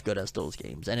sell as good as those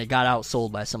games, and it got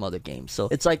outsold by some other games. So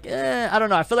it's like, I don't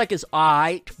know, I feel like it's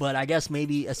alright, but I guess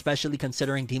maybe, especially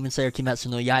considering Demon Slayer Kimetsu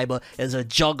no Yaiba is a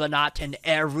juggernaut in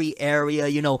every area,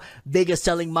 you know, biggest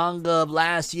selling manga manga of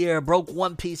last year, broke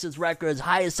One Piece's records,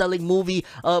 highest selling movie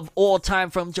of all time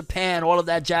from Japan, all of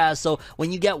that jazz. So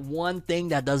when you get one thing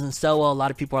that doesn't sell well, a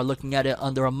lot of people are looking at it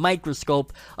under a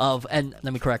microscope of, and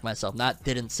let me correct myself, not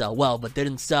didn't sell well, but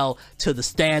didn't sell to the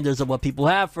standards of what people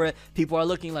have for it. People are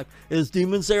looking like, is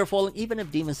Demon Slayer falling? Even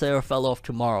if Demon Slayer fell off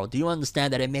tomorrow, do you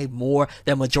understand that it made more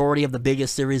than majority of the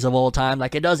biggest series of all time?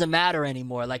 Like, it doesn't matter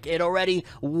anymore. Like, it already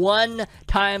won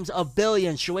times a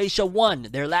billion. Shueisha won.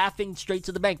 They're laughing straight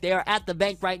to the bank. They are at the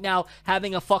bank right now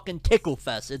having a fucking tickle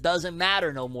fest. It doesn't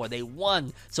matter no more. They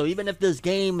won. So even if this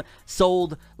game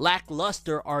sold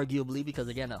lackluster, arguably, because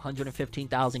again,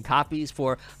 115,000 copies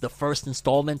for the first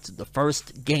installment, the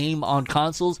first game on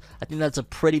consoles, I think that's a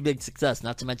pretty big success.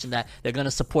 Not to mention that they're going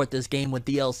to support this game with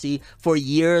DLC for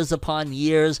years upon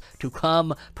years to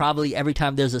come. Probably every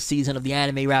time there's a season of the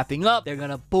anime wrapping up, they're going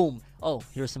to boom. Oh,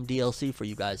 here's some DLC for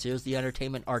you guys. Here's the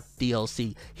Entertainment Arc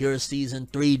DLC. Here's Season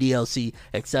 3 DLC,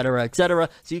 etc., etc.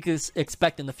 So you can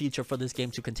expect in the future for this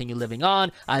game to continue living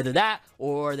on. Either that,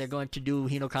 or they're going to do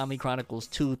Hinokami Chronicles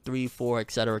 2, 3, 4,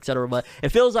 etc., etc. But it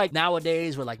feels like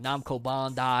nowadays, with like Namco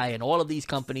Bandai and all of these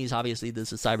companies, obviously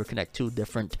this is CyberConnect 2,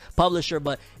 different publisher,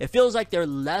 but it feels like they're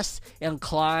less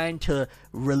inclined to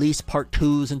release part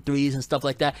 2s and 3s and stuff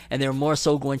like that, and they're more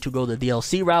so going to go the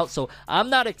DLC route. So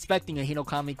I'm not expecting a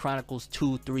Hinokami Chronicles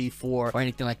 2, 3, 4 or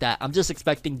anything like that. I'm just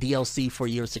expecting DLC for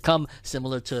years to come,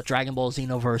 similar to Dragon Ball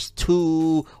Xenoverse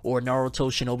 2 or Naruto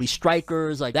Shinobi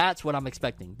Strikers. Like, that's what I'm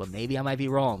expecting, but maybe I might be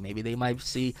wrong. Maybe they might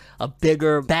see a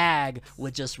bigger bag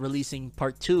with just releasing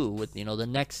part 2 with, you know, the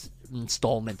next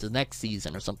installment, the next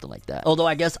season or something like that. Although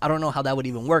I guess I don't know how that would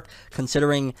even work,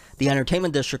 considering the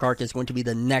Entertainment District arc is going to be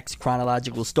the next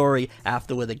chronological story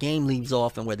after where the game leaves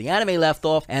off and where the anime left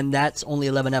off, and that's only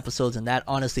 11 episodes, and that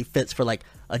honestly fits for like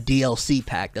a DLC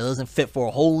pack. That doesn't fit for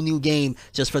a whole new game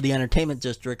just for the Entertainment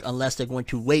District, unless they're going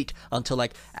to wait until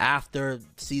like after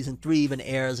Season 3 even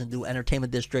airs and do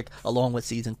Entertainment District along with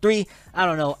Season 3. I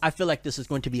don't know. I feel like this is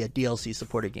going to be a DLC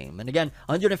supported game. And again,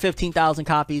 115,000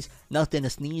 copies, nothing to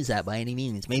sneeze at by any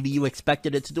means. Maybe you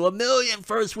expected it to do 1 million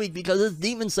first week because it's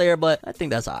Demon Slayer, but I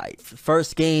think that's alright.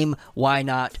 First game, why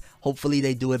not? Hopefully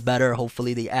they do it better.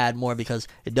 Hopefully they add more, because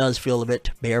it does feel a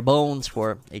bit bare bones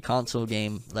for a console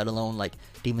game, let alone like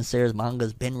Demon Slayer's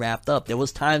manga's been wrapped up. There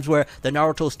was times where the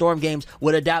Naruto Storm games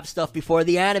would adapt stuff before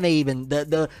the anime even.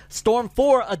 The Storm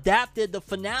 4 adapted the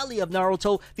finale of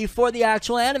Naruto before the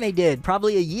actual anime did.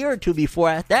 Probably a year or two before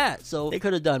at that. So they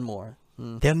could have done more.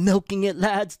 They're milking it,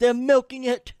 lads. They're milking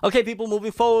it. Okay, people,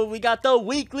 moving forward, we got the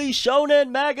Weekly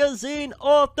Shonen Magazine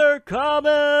author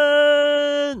comments.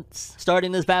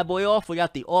 Starting this bad boy off, we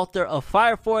got the author of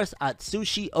Fire Force,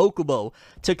 Atsushi Okubo.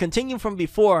 To continue from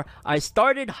before, I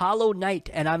started Hollow Knight,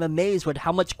 and I'm amazed with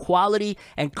how much quality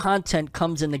and content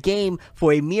comes in the game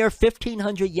for a mere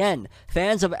 1,500 yen.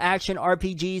 Fans of action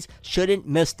RPGs shouldn't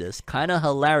miss this. Kind of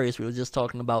hilarious. We were just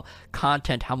talking about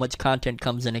content, how much content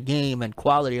comes in a game and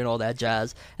quality and all that jazz.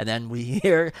 And then we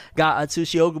here got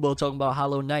Atsushi Okubo talking about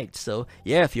Hollow Knight. So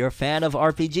yeah, if you're a fan of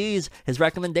RPGs, his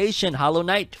recommendation, Hollow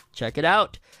Knight, check it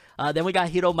out. Then we got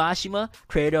Hiro Mashima,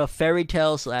 creator of Fairy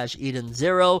Tail / Eden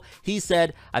Zero. He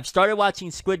said, I've started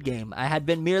watching Squid Game. I had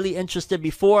been merely interested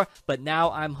before, but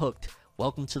now I'm hooked.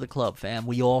 Welcome to the club, fam.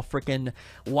 We all freaking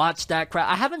watched that crap.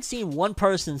 I haven't seen one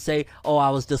person say, oh,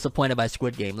 I was disappointed by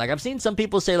Squid Game. Like, I've seen some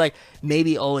people say, like,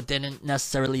 maybe, oh, it didn't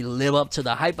necessarily live up to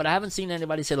the hype, but I haven't seen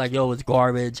anybody say, like, yo, it's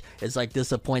garbage, it's, like,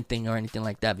 disappointing or anything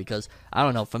like that, because, I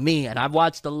don't know, for me, and I've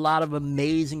watched a lot of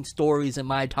amazing stories in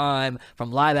my time,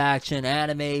 from live action,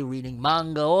 anime, reading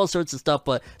manga, all sorts of stuff,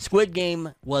 but Squid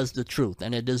Game was the truth,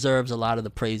 and it deserves a lot of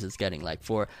the praise it's getting. Like,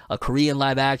 for a Korean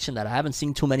live action, that I haven't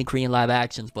seen too many Korean live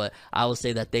actions, but I will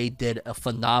say that they did a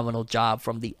phenomenal job,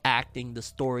 from the acting, the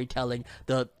storytelling,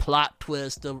 the plot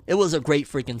twist. It was a great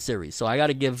freaking series, so I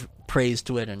gotta give praise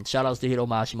to it, and shout outs to Hiro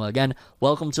Mashima again.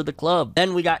 Welcome to the club.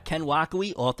 Then we got Ken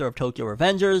Wakui, author of Tokyo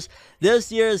Revengers.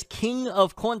 This year's King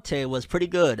of Konte was pretty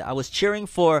good. I was cheering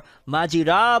for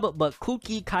Majirab, but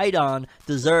Kuki Kaidan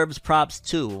deserves props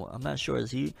too. I'm not sure,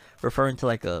 is he referring to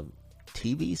like a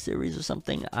TV series or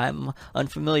something? I'm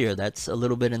unfamiliar. That's a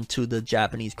little bit into the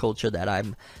Japanese culture that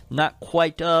I'm not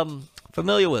quite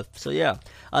familiar with. So yeah.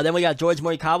 Then we got George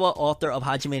Morikawa, author of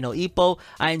Hajime no Ippo.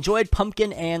 I enjoyed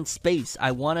Pumpkin and Space.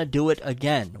 I want to do it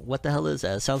again. What the hell is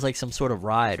that? It sounds like some sort of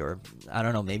ride, or I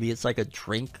don't know, maybe it's like a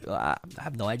drink. I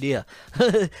have no idea.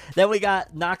 Then we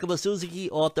got Nakaba Suzuki,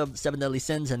 author of Seven Deadly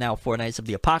Sins and now Four Nights of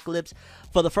the Apocalypse.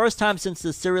 For the first time since the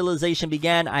serialization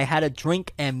began, I had a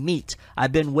drink and meat.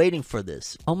 I've been waiting for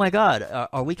this. Oh my god,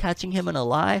 are we catching him in a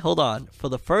lie? Hold on. For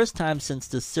the first time since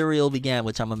the serial began,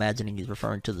 which I'm imagining he's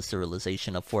referring to the serialization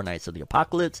novelization of Four Knights of the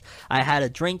Apocalypse. I had a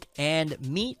drink and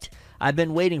meat. I've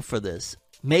been waiting for this.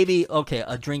 Maybe, okay,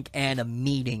 a drink and a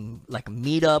meeting, like a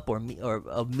meetup or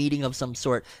a meeting of some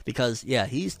sort, because, yeah,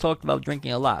 he's talked about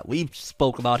drinking a lot. We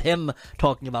spoke about him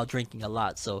talking about drinking a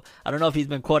lot, so I don't know if he's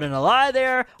been caught in a lie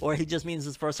there, or he just means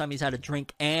it's the first time he's had a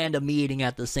drink and a meeting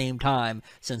at the same time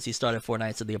since he started Four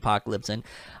Knights of the Apocalypse. And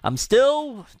I'm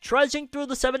still trudging through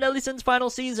the Seven Deadly Sins final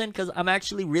season, because I'm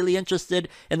actually really interested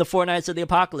in the Four Knights of the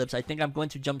Apocalypse. I think I'm going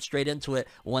to jump straight into it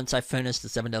once I finish the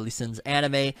Seven Deadly Sins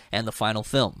anime and the final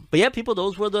film. But yeah, people,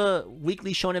 those were the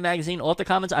Weekly Shonen Magazine author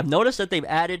comments. I've noticed that they've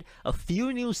added a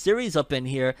few new series up in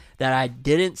here that I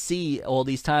didn't see all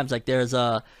these times. Like there's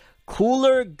a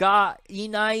Cooler Ga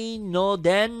Inai no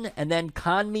Den and then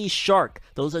Kanmi Shark.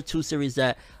 Those are two series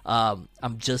that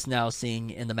I'm just now seeing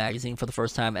in the magazine for the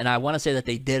first time. And I want to say that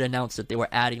they did announce that they were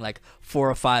adding like 4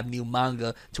 or 5 new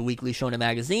manga to Weekly Shonen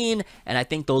Magazine, and I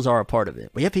think those are a part of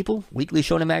it. But yeah, people, Weekly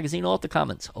Shonen Magazine author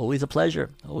comments. Always a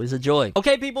pleasure. Always a joy.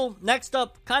 Okay, people, next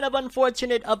up, kind of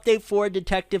unfortunate update for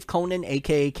Detective Conan,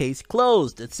 aka Case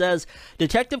Closed. It says,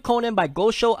 Detective Conan by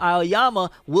Gosho Aoyama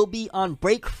will be on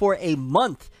break for a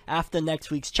month after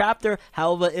next week's chapter.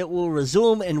 However, it will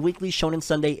resume in Weekly Shonen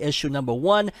Sunday issue number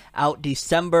 1, out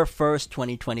December 1st,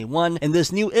 2021. In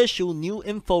this new issue, new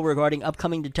info regarding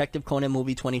upcoming Detective Conan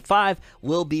movie 25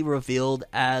 will be revealed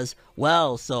as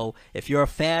well. So if you're a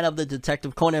fan of the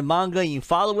Detective Conan manga and you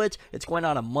follow it, it's going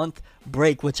on a month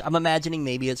break, which I'm imagining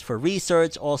maybe it's for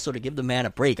research, also to give the man a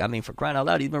break. I mean, for crying out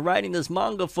loud, he's been writing this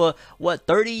manga for,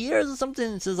 30 years or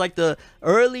something? Since like the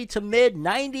early to mid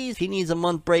 90s. He needs a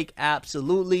month break,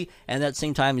 absolutely. And at the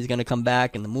same time, he's going to come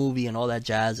back in the movie and all that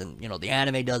jazz. And, the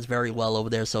anime does very well over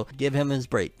there. So give him his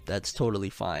break. That's totally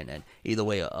fine. And either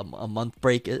way, a month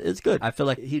break is good. I feel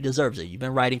like he deserves it. You've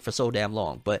been writing for so damn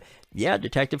long. But yeah,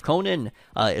 Detective Conan,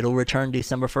 it'll return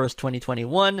December 1st,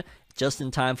 2021. Just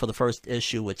in time for the first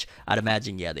issue, which I'd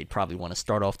imagine, yeah, they'd probably want to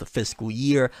start off the fiscal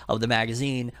year of the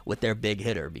magazine with their big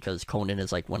hitter, because Conan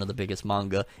is like one of the biggest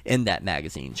manga in that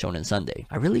magazine, Shonen Sunday.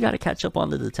 I really got to catch up on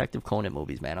the Detective Conan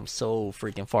movies, man. I'm so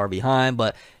freaking far behind,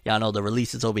 but y'all know the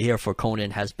releases over here for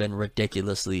Conan has been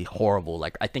ridiculously horrible.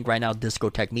 Like, I think right now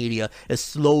Discotek Media is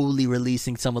slowly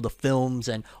releasing some of the films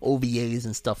and OVAs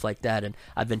and stuff like that, and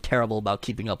I've been terrible about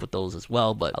keeping up with those as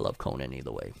well, but I love Conan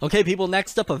either way. Okay, people,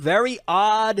 next up, a very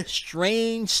odd,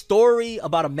 strange story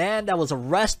about a man that was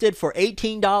arrested for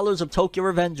 $18 of Tokyo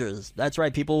Revengers. That's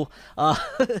right, people.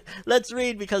 Let's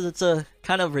read, because it's a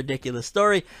kind of ridiculous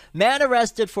story. Man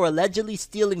arrested for allegedly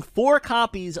stealing 4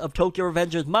 copies of Tokyo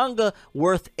Revengers manga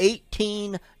worth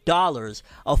 $18.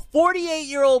 A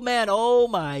 48-year-old man. Oh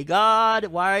my god.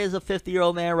 Why is a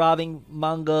 50-year-old man robbing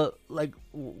manga? Like,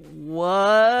 what?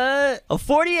 A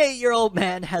 48-year-old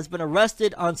man has been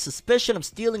arrested on suspicion of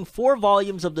stealing 4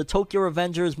 volumes of the Tokyo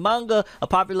Revengers manga, a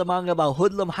popular manga about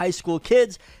hoodlum high school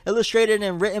kids, illustrated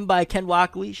and written by Ken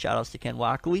Wakui. Shoutouts to Ken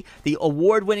Wakui. The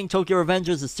award-winning Tokyo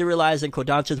Revengers is serialized in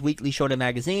Kodansha's Weekly Shonen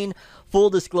Magazine. Full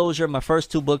disclosure, my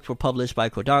first 2 books were published by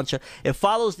Kodansha. It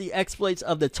follows the exploits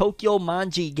of the Tokyo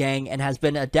Manji gang and has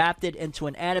been adapted into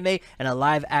an anime and a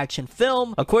live-action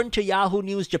film. According to Yahoo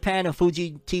News Japan and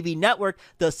Fuji TV Network,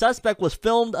 the suspect was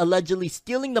filmed allegedly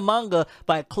stealing the manga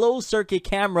by a closed-circuit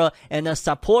camera in a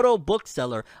Sapporo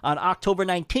bookseller. On October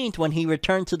 19th, when he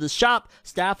returned to the shop,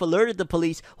 staff alerted the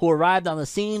police, who arrived on the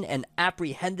scene and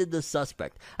apprehended the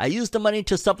suspect. I used the money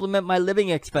to supplement my living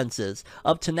expenses.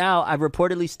 Up to now, I've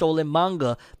reportedly stolen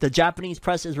manga. The Japanese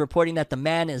press is reporting that the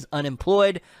man is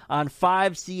unemployed. On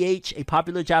 5CH, a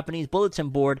popular Japanese bulletin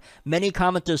board, many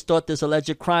commenters thought this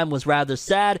alleged crime was rather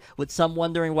sad, with some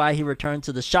wondering why he returned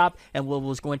to the shop and what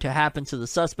was going to happen to the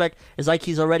suspect. It's like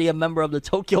he's already a member of the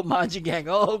Tokyo Manji gang.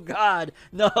 Oh god,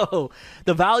 no.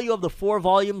 The value of the 4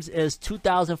 volumes is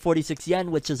 2,046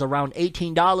 yen, which is around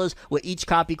 $18, with each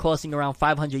copy costing around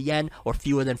 500 yen or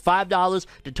fewer than $5.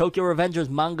 The Tokyo Revengers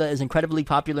manga is incredibly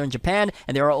popular in Japan,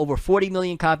 and there are over 40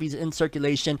 million copies in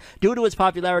circulation. Due to its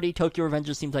popularity, Tokyo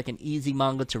Revengers seems like an easy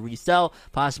manga to resell,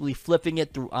 possibly flipping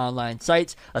it through online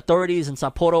sites. Authorities in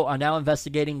Sapporo are now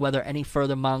investigating whether any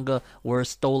further manga were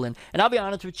stolen. And I'll be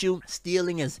honest with you,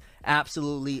 stealing is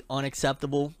absolutely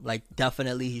unacceptable. Like,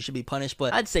 definitely he should be punished,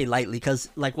 but I'd say lightly, because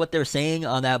like what they're saying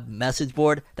on that message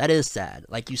board, that is sad.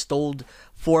 Like, you stole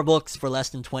 4 books for less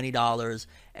than $20,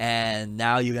 and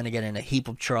now you're gonna get in a heap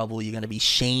of trouble. You're gonna be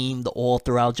shamed all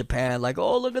throughout Japan, like,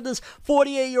 oh, look at this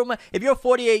 48-year-old man. If you're a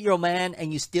 48-year-old man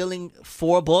and you're stealing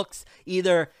 4 books,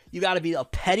 either you gotta be a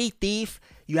petty thief,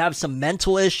 you have some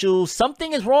mental issues,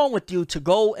 something is wrong with you to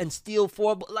go and steal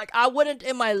 4 books. Like, I wouldn't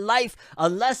in my life,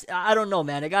 unless, I don't know,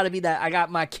 man. It gotta be that I got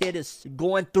my kid is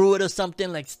going through it or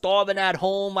something, like starving at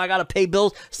home, I gotta pay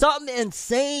bills, something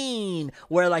insane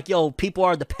where like, yo, people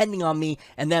are depending on me,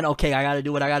 and then, okay, I gotta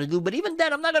do what I gotta do. But even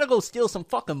then, I'm not gonna go steal some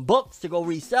fucking books to go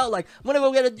resell. Like, I'm gonna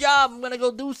go get a job, I'm gonna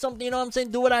go do something, you know what I'm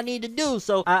saying, do what I need to do.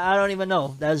 So I don't even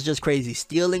know. That's just crazy.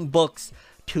 Stealing books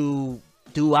to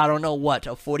do I don't know what,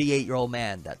 a 48-year-old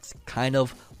man. That's kind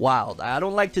of wild. I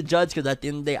don't like to judge because at the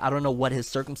end of the day, I don't know what his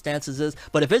circumstances is.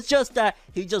 But if it's just that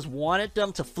he just wanted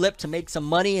them to flip to make some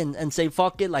money and say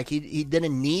fuck it, like he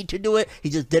didn't need to do it, he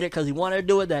just did it because he wanted to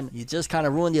do it, then you just kind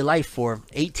of ruined your life for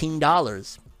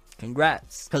 $18.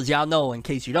 Congrats. Because y'all know, in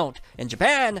case you don't, in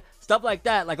Japan, stuff like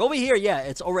that, like over here, yeah,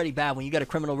 it's already bad. When you get a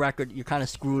criminal record, you're kind of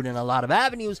screwed in a lot of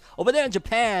avenues. Over there in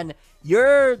Japan,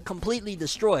 you're completely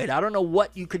destroyed. I don't know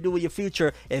what you could do with your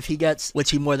future if he gets,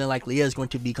 which he more than likely is, going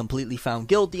to be completely found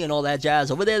guilty and all that jazz.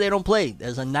 Over there, they don't play.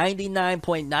 There's a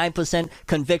 99.9%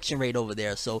 conviction rate over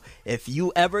there. So if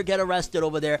you ever get arrested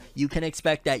over there, you can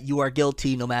expect that you are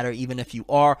guilty no matter even if you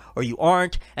are or you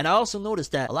aren't. And I also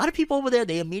noticed that a lot of people over there,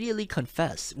 they immediately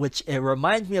confess, which it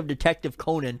reminds me of Detective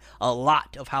Conan a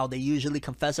lot of how they usually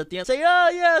confess at the end. Say, oh,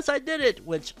 yes, I did it.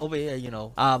 Which over here, you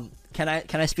know, can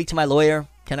I speak to my lawyer?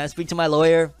 Can I speak to my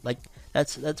lawyer? Like,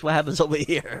 that's what happens over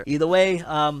here. Either way,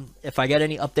 if I get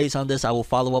any updates on this, I will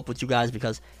follow up with you guys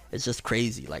because it's just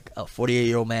crazy. Like, a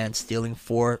 48-year-old man stealing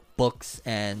 4 books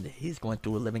and he's going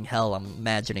through a living hell, I'm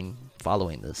imagining,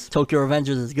 following this. Tokyo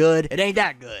Revengers is good. It ain't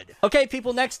that good. Okay,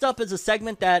 people, next up is a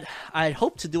segment that I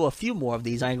hope to do a few more of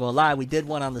these. I ain't gonna lie. We did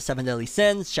one on the 7 Deadly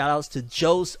Sins. Shoutouts to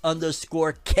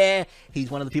Jose_K.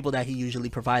 He's one of the people that he usually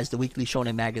provides the Weekly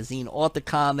Shonen Magazine author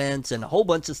comments and a whole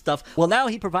bunch of stuff. Well, now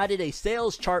he provided a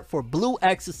sales chart for Blue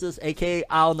Exorcist, aka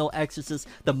I'll Know Exorcist,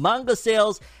 the manga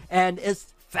sales, and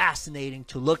it's fascinating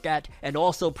to look at, and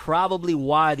also probably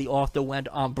why the author went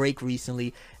on break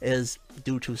recently is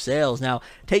due to sales. Now,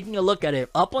 taking a look at it,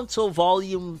 up until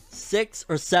volume 6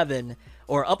 or 7,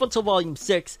 or up until volume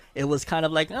 6, it was kind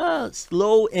of like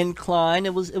slow incline.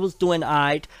 It was doing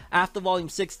alright. After volume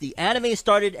 6, the anime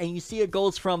started, and you see it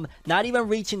goes from not even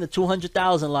reaching the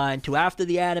 200,000 line to, after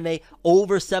the anime,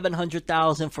 over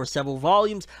 700,000 for several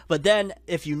volumes. But then,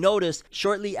 if you notice,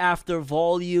 shortly after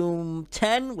volume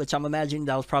 10, which I'm imagining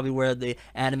that was probably where the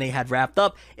anime had wrapped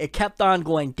up, it kept on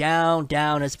going down.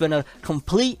 It's been a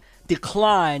complete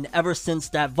decline ever since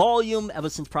that volume, ever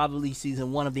since probably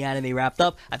season 1 of the anime wrapped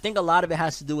up. I think a lot of it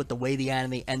has to do with the way the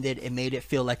anime ended. It made it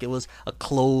feel like it was a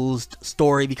closed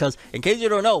story because, in case you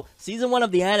don't know, season 1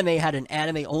 of the anime had an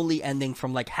anime only ending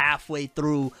from like halfway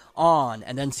through on,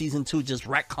 and then season 2 just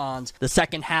retcons the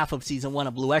second half of season 1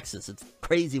 of Blue Exorcist. It's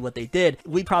crazy what they did.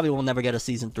 We probably will never get a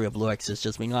season 3 of Blue Exorcist,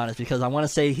 just being honest, because I want to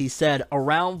say he said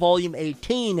around volume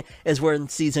 18 is when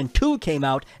season 2 came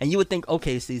out, and you would think,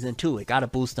 okay, season 2, it gotta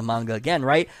boost the manga again,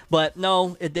 right? But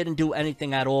no, it didn't do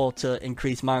anything at all to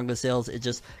increase manga sales. It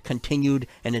just continued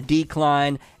in a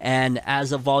decline, and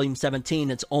as of volume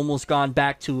 17, it's almost gone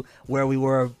back to where we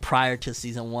were prior to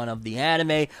season 1 of the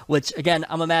anime, which again,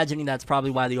 I'm imagining that's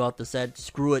probably why the author said,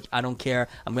 screw it, I don't care,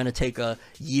 I'm gonna take a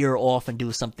year off and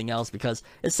do something else, because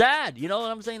it's sad, you know what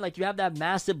I'm saying? Like, you have that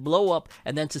massive blow up,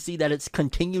 and then to see that it's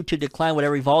continued to decline with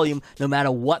every volume, no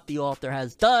matter what the author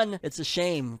has done, it's a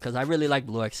shame, because I really like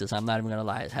Blue Exorcist. I'm not even gonna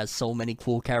lie, it has so many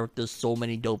cool characters, so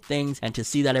many dope things, and to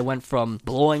see that it went from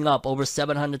blowing up over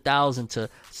 700,000 to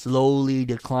slowly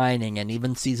declining, and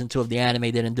even season 2 of the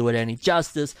anime didn't do it any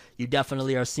justice. You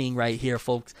definitely are seeing right here,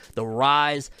 folks, the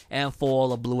rise and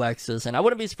fall of Blue Exorcist. And I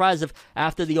wouldn't be surprised if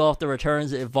after the author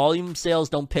returns, if volume sales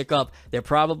don't pick up, they're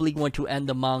probably going to end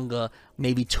the manga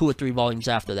maybe 2 or 3 volumes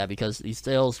after that, because these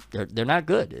sales, they're not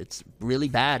good. It's really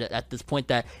bad at this point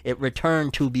that it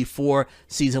returned to before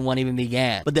season 1 even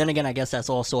began. But then again, I guess that's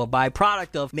also a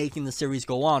byproduct of making the series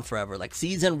go on forever. Like,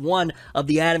 season 1 of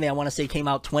the anime, I want to say, came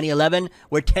out 2011.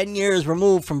 We're 10 years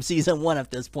removed from season 1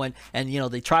 at this point, and you know,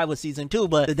 they tried with season 2,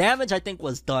 but the damage I think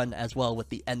was done as well with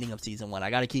the ending of season 1. I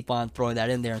gotta keep on throwing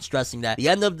that in there and stressing that the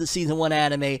end of the season 1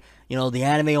 anime, you know, the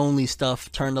anime only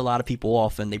stuff turned a lot of people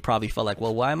off, and they probably felt like,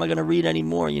 well, why am I gonna read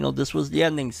anymore? You know, this was the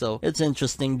ending. So it's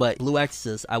interesting. But Blue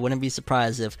Exorcist, I wouldn't be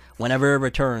surprised if whenever it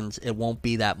returns, it won't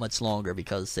be that much longer,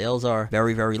 because sales are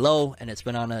very, very low, and it's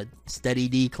been on a steady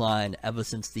decline ever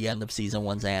since the end of season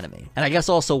 1's anime. And I guess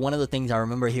also one of the things I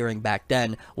remember hearing back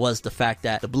then was the fact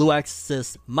that the Blue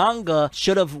Exorcist manga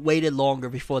should have waited longer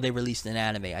before they released an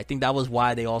anime. I think that was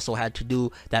why they also had to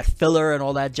do that filler and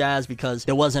all that jazz, because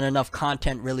there wasn't enough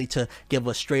content really to give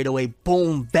a straightaway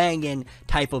boom banging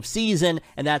type of season,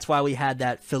 and that's why we had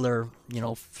that filler,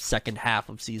 second half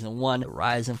of season 1. The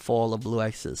rise and fall of Blue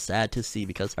Exorcist is sad to see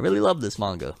because I really love this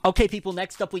manga. Okay, people,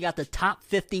 next up we got the top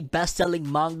 50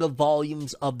 best-selling manga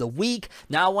volumes of the week.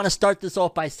 Now I want to start this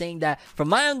off by saying that from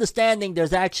my understanding,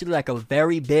 there's actually like a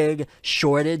very big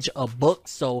shortage of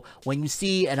books. So when you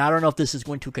see, and I don't know if this is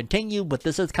going to continue, but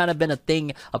this has kind of been a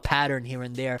thing, a pattern here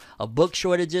and there of book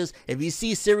shortages. If you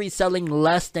see series selling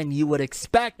less than you would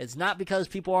expect, it's not because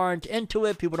people aren't into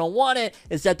it, people don't want it.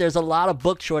 It's that there's a lot of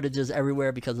book shortages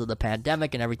everywhere because of the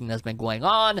pandemic and everything that's been going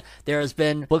on. There has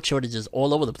been book shortages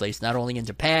all over the place, not only in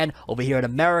Japan, over here in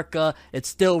America. It's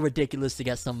still ridiculous to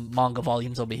get some manga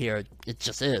volumes over here. It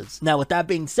just is. Now, with that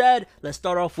being said, let's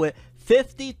start off with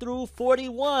 50 through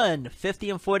 41. 50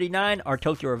 and 49 are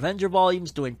Tokyo Revenger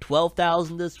volumes, doing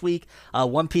 12,000 this week.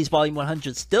 One Piece Volume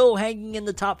 100 still hanging in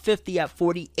the top 50 at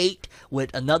 48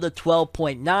 with another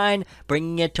 12.9,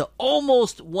 bringing it to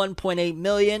almost 1.8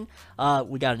 million.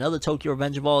 We got another Tokyo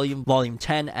Revenger volume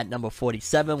 10 at number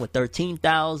 47 with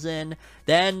 13,000.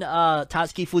 Then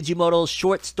Tatsuki Fujimoto's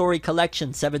short story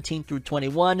collection 17 through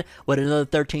 21 with another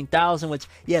 13,000, which,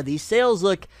 yeah, these sales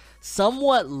look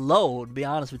somewhat low, to be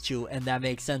honest with you, and that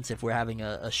makes sense if we're having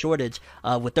a shortage.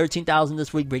 With 13,000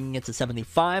 this week, bringing it to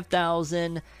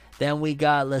 75,000. Then we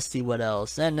got, let's see what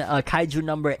else. Then Kaiju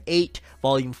number 8,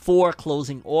 volume 4,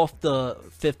 closing off the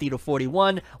 50 to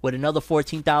 41 with another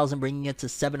 14,000, bringing it to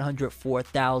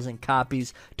 704,000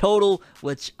 copies total,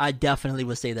 which I definitely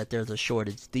would say that there's a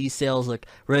shortage. These sales look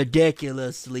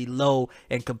ridiculously low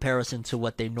in comparison to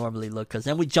what they normally look. Because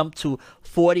then we jump to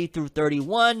 40 through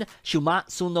 31,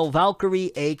 Shumatsu no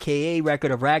Valkyrie, aka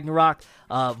Record of Ragnarok,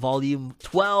 volume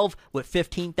 12 with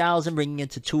 15,000, bringing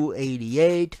it to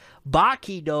 288.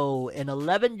 Bakido in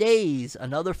 11 days,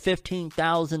 another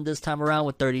 15,000 this time around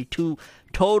with 32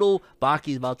 total.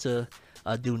 Baki's about to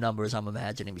do numbers, I'm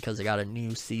imagining, because they got a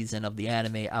new season of the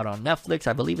anime out on Netflix.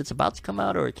 I believe it's about to come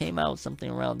out, or it came out,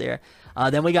 something around there.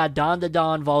 Then we got Don the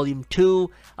Don Volume 2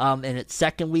 in its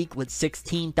second week with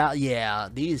 16,000. Yeah,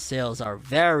 these sales are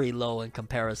very low in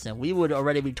comparison. We would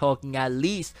already be talking at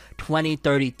least 20,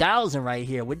 30,000 right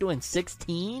here. We're doing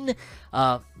 16.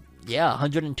 Yeah,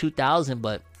 102,000,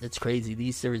 but it's crazy.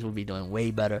 These series will be doing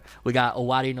way better. We got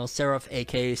Owari no Seraph,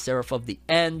 aka Seraph of the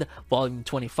End, volume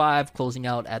 25, closing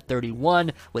out at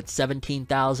 31 with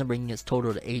 17,000, bringing its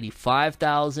total to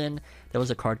 85,000. There was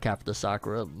a Cardcaptor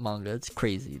Sakura manga. It's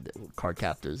crazy, the card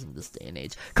captors in this day and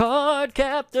age. Card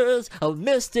captors of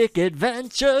mystic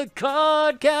adventure.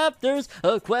 Card captors,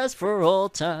 a quest for all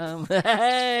time.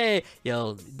 Hey,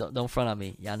 yo, don't front on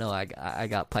me. Yeah, I know I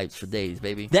got pipes for days,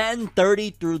 baby. Then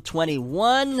 30 through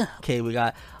 21. Okay, we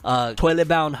got Toilet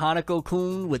Bound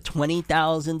Hanako-kun with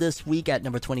 20,000 this week at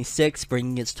number 26,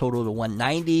 bringing its total to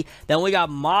 190. Then we got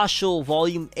Marshall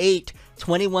Volume 8,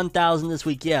 21,000 this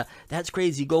week. Yeah, that's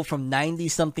crazy. You go from 90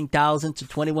 something thousand to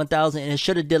 21,000, and it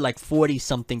should have did like 40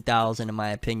 something thousand in my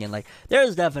opinion. Like,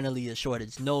 there's definitely a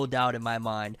shortage, no doubt in my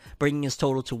mind, bringing its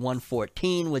total to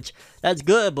 114, which that's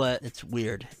good, but it's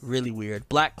weird, really weird.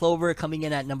 Black Clover coming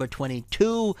in at number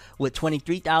 22 with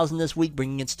 23,000 this week,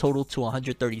 bringing its total to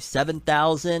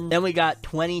 137,000. Then we got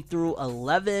 20 through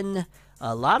 11.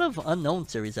 A lot of unknown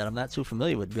series that I'm not too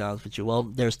familiar with, to be honest with you. Well,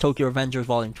 there's Tokyo Revengers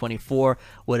Volume 24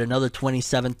 with another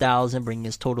 27,000, bringing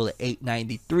its total to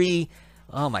 893.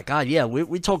 Oh my god, yeah,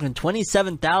 we're talking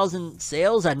 27,000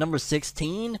 sales at number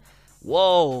 16.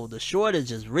 Whoa, the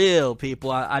shortage is real,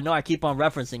 people. I know I keep on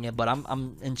referencing it, but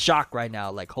I'm in shock right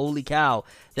now. Like, holy cow.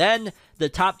 Then the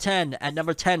top 10 at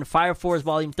number 10, Fire Force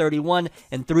Volume 31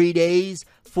 in 3 days,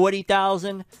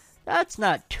 40,000. That's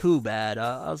not too bad.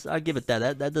 I'll give it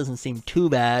that. That doesn't seem too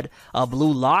bad.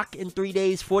 Blue Lock in 3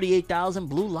 days, 48,000.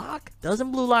 Blue Lock?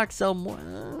 Doesn't Blue Lock sell more?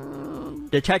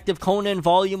 Detective Conan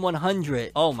Volume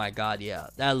 100. Oh my god, yeah.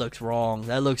 That looks wrong.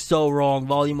 That looks so wrong.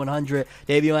 Volume 100.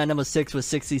 Debut at number 6 was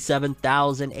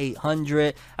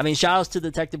 67,800. I mean, shout outs to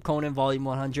Detective Conan Volume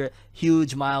 100.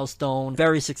 Huge milestone.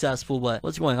 Very successful, but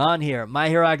what's going on here? My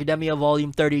Hero Academia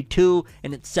Volume 32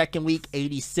 in its second week,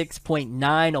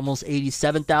 86.9, almost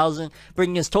 87,000,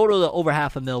 bringing its total to over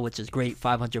half a mil, which is great,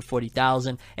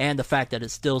 540,000, and the fact that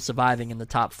it's still surviving in the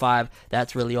top 5,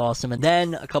 that's really awesome. And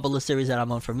then a couple of series that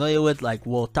I'm unfamiliar with, like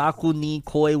Wotaku ni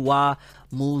Koi wa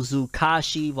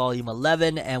Muzukashi Volume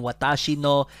 11 and Watashi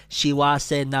no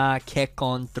Shiwase na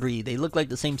Kekkon 3. They look like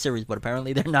the same series, but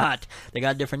apparently they're not. They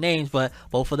got different names, but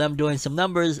both of them doing some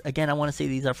numbers. Again, I want to say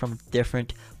these are from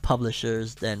different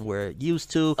publishers than we're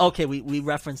used to. Okay, we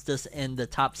referenced this in the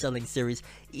top selling series,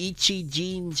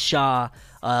 Ichijinsha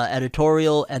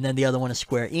editorial, and then the other one is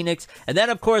Square Enix. And then,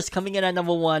 of course, coming in at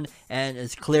number 1, and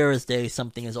it's clear as day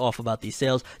something is off about these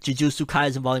sales, Jujutsu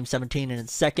Kaisen Volume 17 in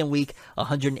its second week,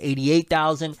 188,000.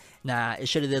 Nah, it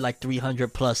should have did like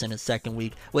 300 plus in its second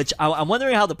week, which I'm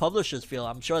wondering how the publishers feel.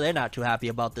 I'm sure they're not too happy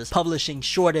about this publishing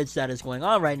shortage that is going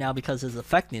on right now because it's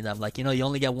affecting them. Like, you know, you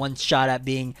only get one shot at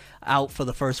being out for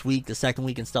the first week, the second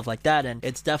week, and stuff like that, and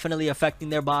it's definitely affecting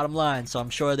their bottom line. So I'm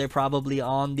sure they're probably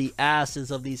on the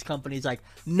asses of these companies, like,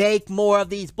 make more of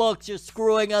these books, you're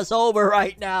screwing us over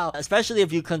right now. Especially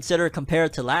if you consider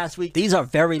compared to last week, these are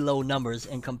very low numbers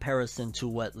in comparison to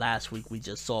what last week we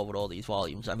just saw with all these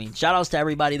volumes. I mean, shout outs to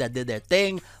everybody that did their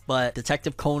thing, but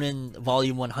Detective Conan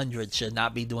volume 100 should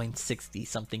not be doing 60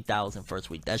 something thousand first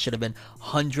week. That should have been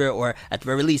 100, or at the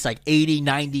very least like 80,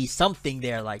 90 something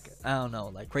there, like, I don't know,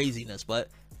 like craziness. But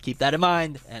keep that in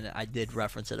mind, and I did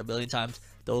reference it a billion times.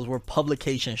 Those were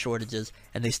publication shortages,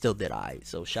 and they still did aight.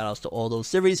 So shout outs to all those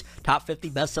series. Top 50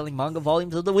 best-selling manga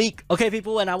volumes of the week. Okay,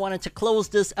 people, and I wanted to close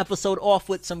this episode off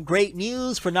with some great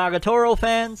news for Nagatoro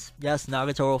fans. Yes,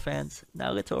 Nagatoro fans.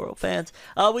 Nagatoro fans.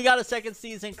 We got a second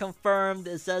season confirmed.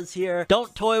 It says here,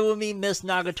 Don't Toy With Me, Miss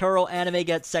Nagatoro anime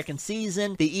gets second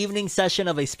season. The evening session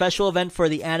of a special event for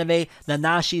the anime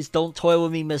Nanashi's Don't Toy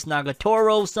With Me, Miss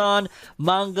Nagatoro-san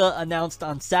manga announced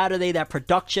on Saturday that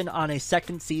production on a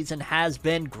second season has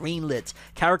been greenlit.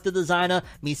 Character designer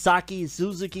Misaki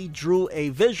Suzuki drew a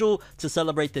visual to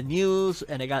celebrate the news,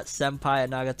 and they got Senpai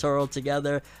and Nagatoro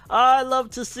together. I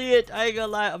love to see it. I ain't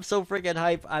gonna lie, I'm so freaking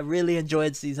hype. I really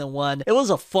enjoyed season 1. It was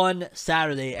a fun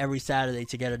Saturday, every Saturday,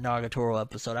 to get a Nagatoro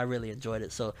episode. I really enjoyed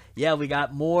it. So yeah, we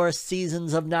got more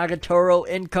seasons of Nagatoro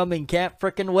incoming. Can't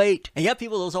freaking wait. And yeah,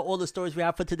 people, those are all the stories we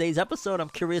have for today's episode. I'm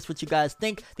curious what you guys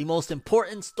think. The most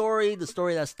important story, the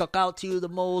story that stuck out to you the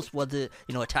most, was it,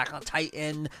 you know, Attack on Titan,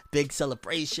 big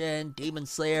celebration, Demon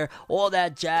Slayer, all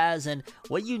that jazz, and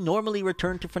what you normally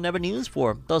return to For Never News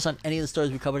for. Those aren't any of the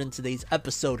stories we covered in today's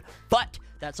episode, but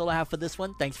that's all I have for this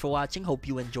one. Thanks for watching. Hope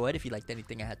you enjoyed. If you liked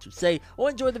anything I had to say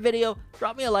or enjoyed the video,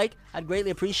 drop me a like. I'd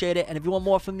greatly appreciate it. And if you want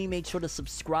more from me, make sure to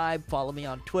subscribe. Follow me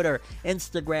on Twitter,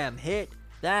 Instagram. Hit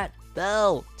that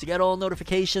bell to get all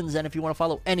notifications. And if you want to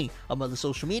follow any of my other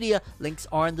social media, links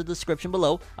are in the description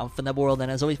below. I'm Fineb World,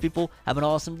 and as always, people, have an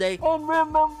awesome day. And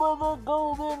remember the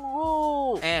golden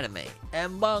rule: anime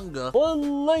and manga for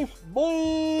life,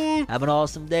 boy. Have an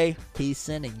awesome day. Peace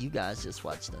in, and you guys just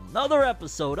watched another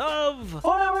episode of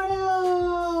Forever News.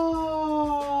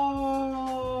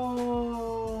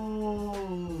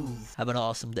 Have an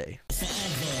awesome day. Just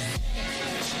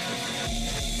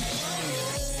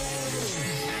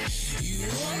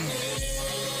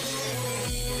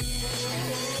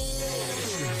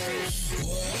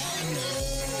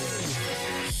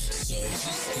go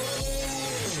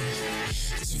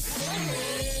to find me.